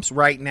goosebumps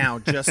right now,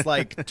 just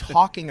like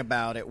talking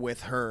about it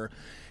with her.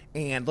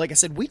 And like I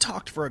said, we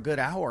talked for a good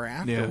hour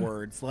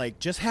afterwards, like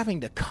just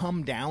having to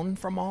come down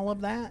from all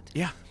of that.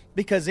 Yeah.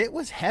 Because it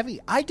was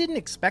heavy. I didn't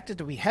expect it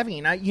to be heavy.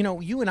 And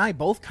you and I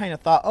both kind of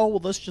thought, oh, well,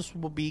 this just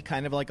will be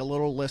kind of like a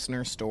little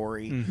listener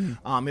story.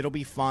 Mm-hmm. It'll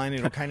be fun.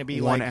 It'll kind of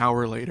be 1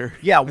 hour later.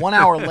 Yeah, 1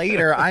 hour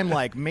later, I'm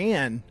like,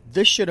 man,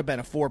 this should have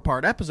been a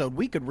 4-part episode.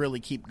 We could really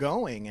keep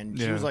going. And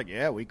she was like,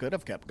 yeah, we could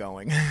have kept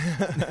going.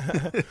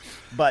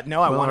 But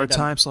no, I wanted our to...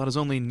 time slot is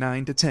only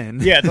 9 to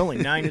 10. Yeah, it's only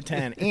 9 to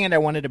 10. And I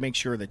wanted to make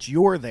sure that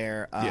you're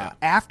there.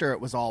 After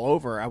it was all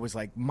over, I was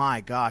like,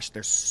 my gosh,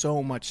 there's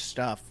so much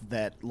stuff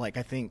that, like,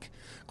 I think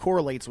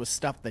correlates with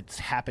stuff that's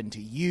happened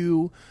to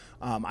you.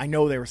 I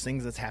know there was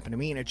things that's happened to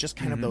me, and it's just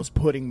kind of those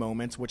pudding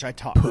moments, which I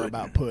taught her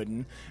about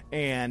pudding.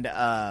 And,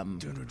 but,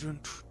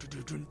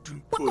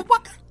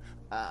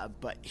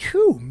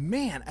 whew,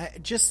 man, I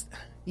just...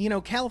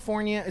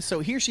 California. So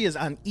here she is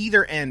on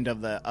either end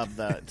of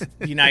the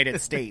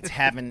United States,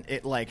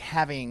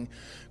 having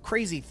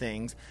crazy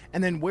things,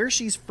 and then where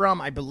she's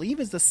from, I believe,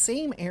 is the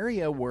same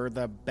area where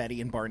the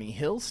Betty and Barney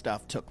Hill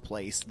stuff took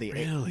place.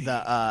 The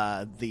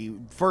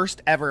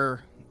first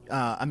ever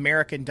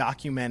American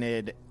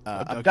documented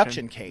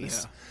abduction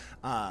case.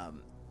 Yeah.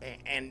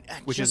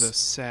 Which is a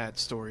sad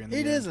story.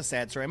 It is a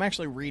sad story. I'm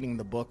actually reading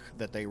the book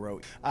that they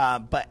wrote.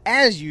 But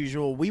as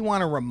usual, we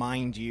want to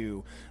remind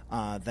you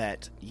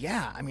that,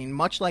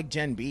 much like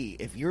Gen B,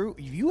 if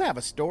you have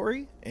a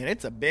story and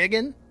it's a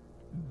biggin,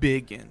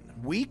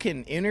 we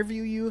can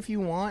interview you if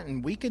you want,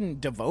 and we can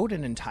devote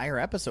an entire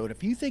episode.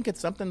 If you think it's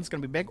something that's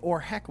going to be big,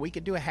 or heck, we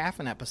could do a half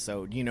an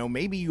episode.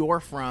 Maybe you're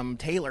from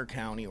Taylor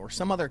County or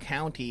some other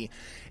county,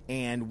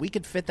 and we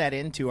could fit that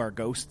into our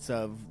Ghosts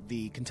of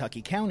the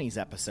Kentucky Counties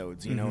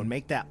episodes, and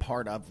make that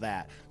part of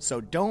that. So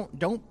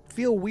don't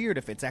feel weird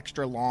if it's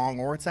extra long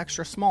or it's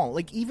extra small.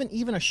 Like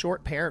even a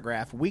short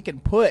paragraph, we can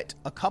put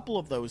a couple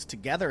of those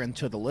together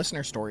into the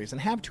listener stories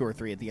and have 2 or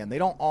 3 at the end. They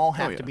don't all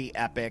have to be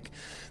epic.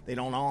 They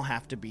don't all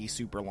have to be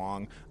super long.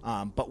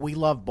 But we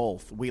love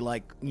both. We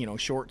like,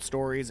 short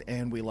stories,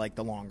 and we like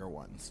the longer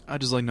ones. I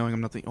just like knowing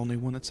I'm not the only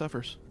one that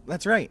suffers.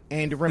 That's right.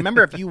 And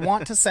remember, if you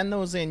want to send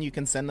those in, you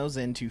can send those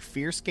in to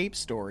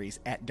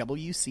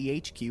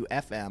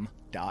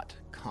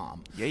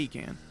fearskapestories@wchqfm.com. Yeah, you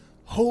can.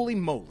 Holy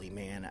moly,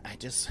 man. I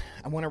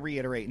want to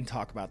reiterate and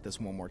talk about this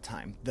one more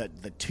time. The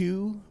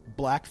 2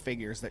 black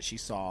figures that she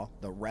saw,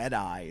 the red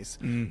eyes,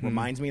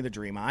 reminds me of the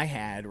dream I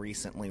had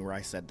recently where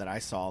I said that I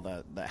saw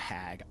the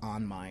hag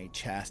on my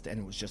chest, and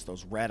it was just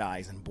those red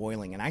eyes and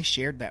boiling. And I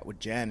shared that with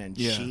Jen, and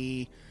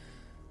she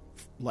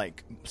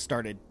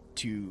started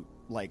to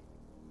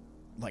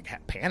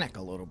panic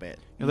a little bit.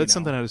 That's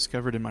something I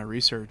discovered in my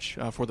research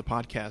for the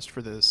podcast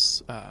for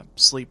this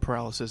sleep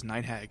paralysis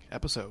night hag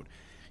episode.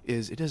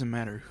 It doesn't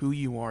matter who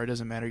you are, it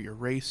doesn't matter your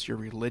race, your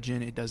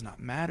religion, it does not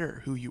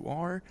matter who you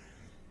are.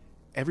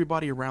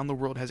 Everybody around the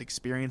world has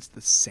experienced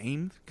the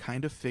same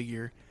kind of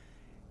figure,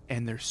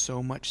 and there's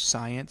so much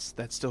science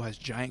that still has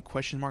giant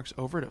question marks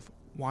over it of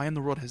why in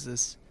the world has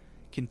this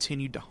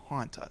continued to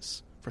haunt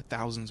us for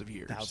thousands of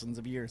years.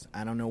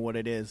 I don't know what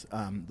it is.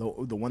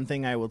 The one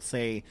thing I would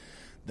say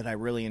that I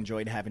really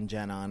enjoyed having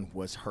Jen on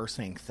was her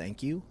saying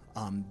thank you.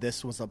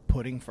 This was a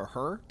pudding for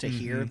her to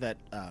hear that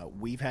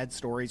we've had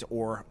stories,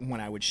 or when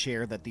I would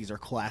share that these are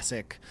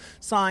classic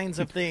signs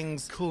of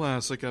things.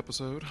 Classic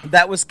episode.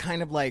 That was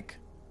kind of like,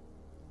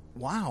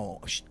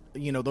 wow.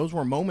 Those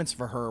were moments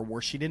for her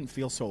where she didn't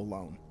feel so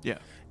alone. Yeah.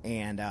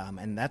 And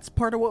that's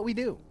part of what we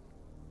do.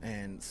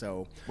 And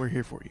so we're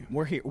here for you.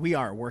 We're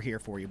here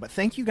for you. But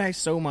thank you guys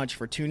so much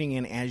for tuning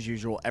in as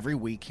usual every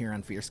week here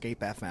on Fearscape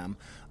FM.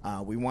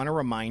 We want to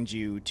remind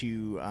you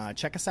to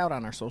check us out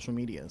on our social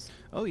medias.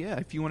 Oh yeah,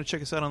 if you want to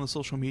check us out on the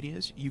social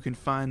medias, you can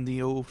find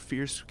the old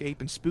Fearscape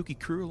and Spooky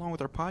crew along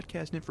with our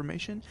podcast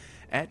information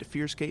at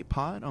Fearscape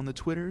Pod on the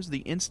Twitters,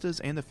 the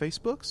Instas, and the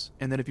Facebooks.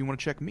 And then if you want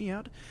to check me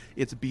out,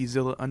 it's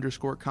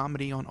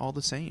Bzilla_comedy on all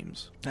the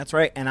sames. That's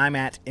right, and I'm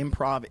at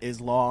Improv Is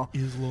Law.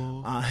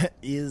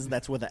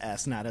 That's with a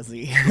S, not a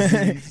Z.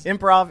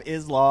 Improv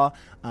Is Law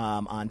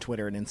on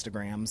Twitter and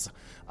Instagrams.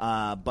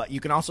 But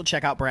you can also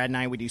check out Brad and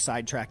I. We do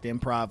Sidetracked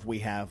Improv. We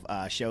have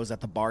shows at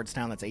the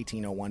Bardstown. That's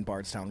 1801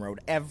 Bardstown Road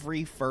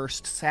every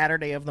first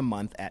Saturday of the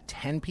month at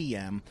 10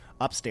 p.m.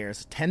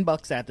 upstairs.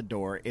 $10 at the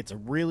door. It's a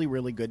really,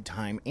 really good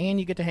time, and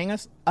you get to hang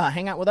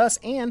out with us,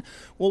 and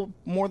we'll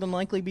more than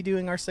likely be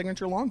doing our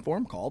signature long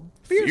form called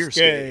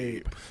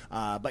Fearscape.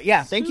 But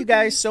yeah, thank you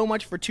guys so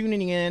much for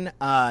tuning in.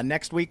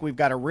 Next week we've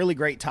got a really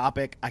great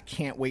topic. I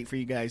can't wait for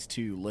you guys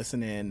to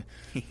listen in.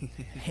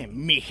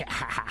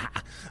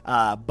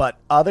 But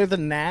other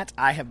than that,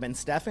 I have been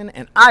Stefan,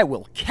 and I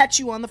will catch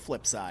you on the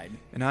flip side.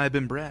 And I've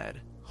been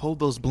Brad. Hold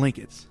those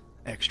blankets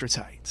extra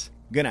tight.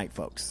 Good night,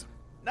 folks.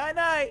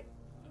 Night-night.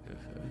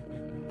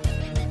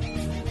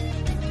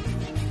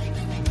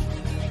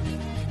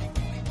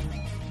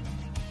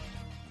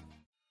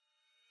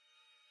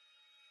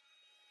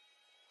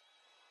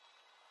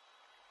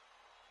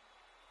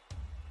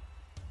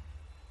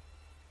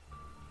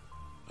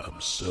 I'm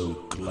so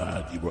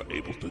glad you were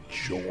able to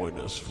join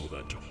us for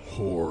that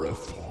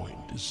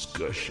horrifying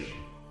discussion.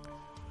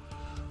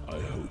 I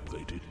hope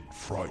they didn't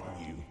frighten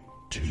you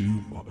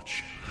too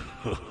much.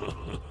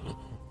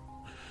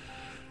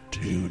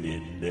 Tune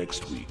in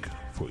next week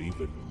for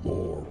even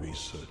more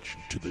research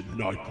into the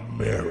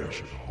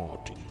nightmarish and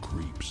haunting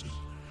creeps and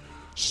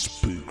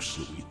spooks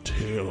that we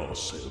tell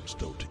ourselves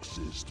don't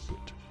exist,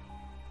 but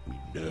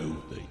we know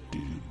they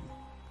do.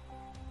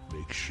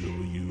 Make sure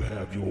you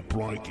have your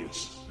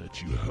blankets, that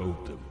you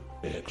hold them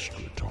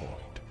extra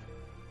tight.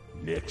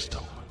 Next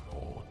time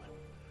on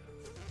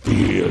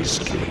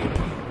Fearscape.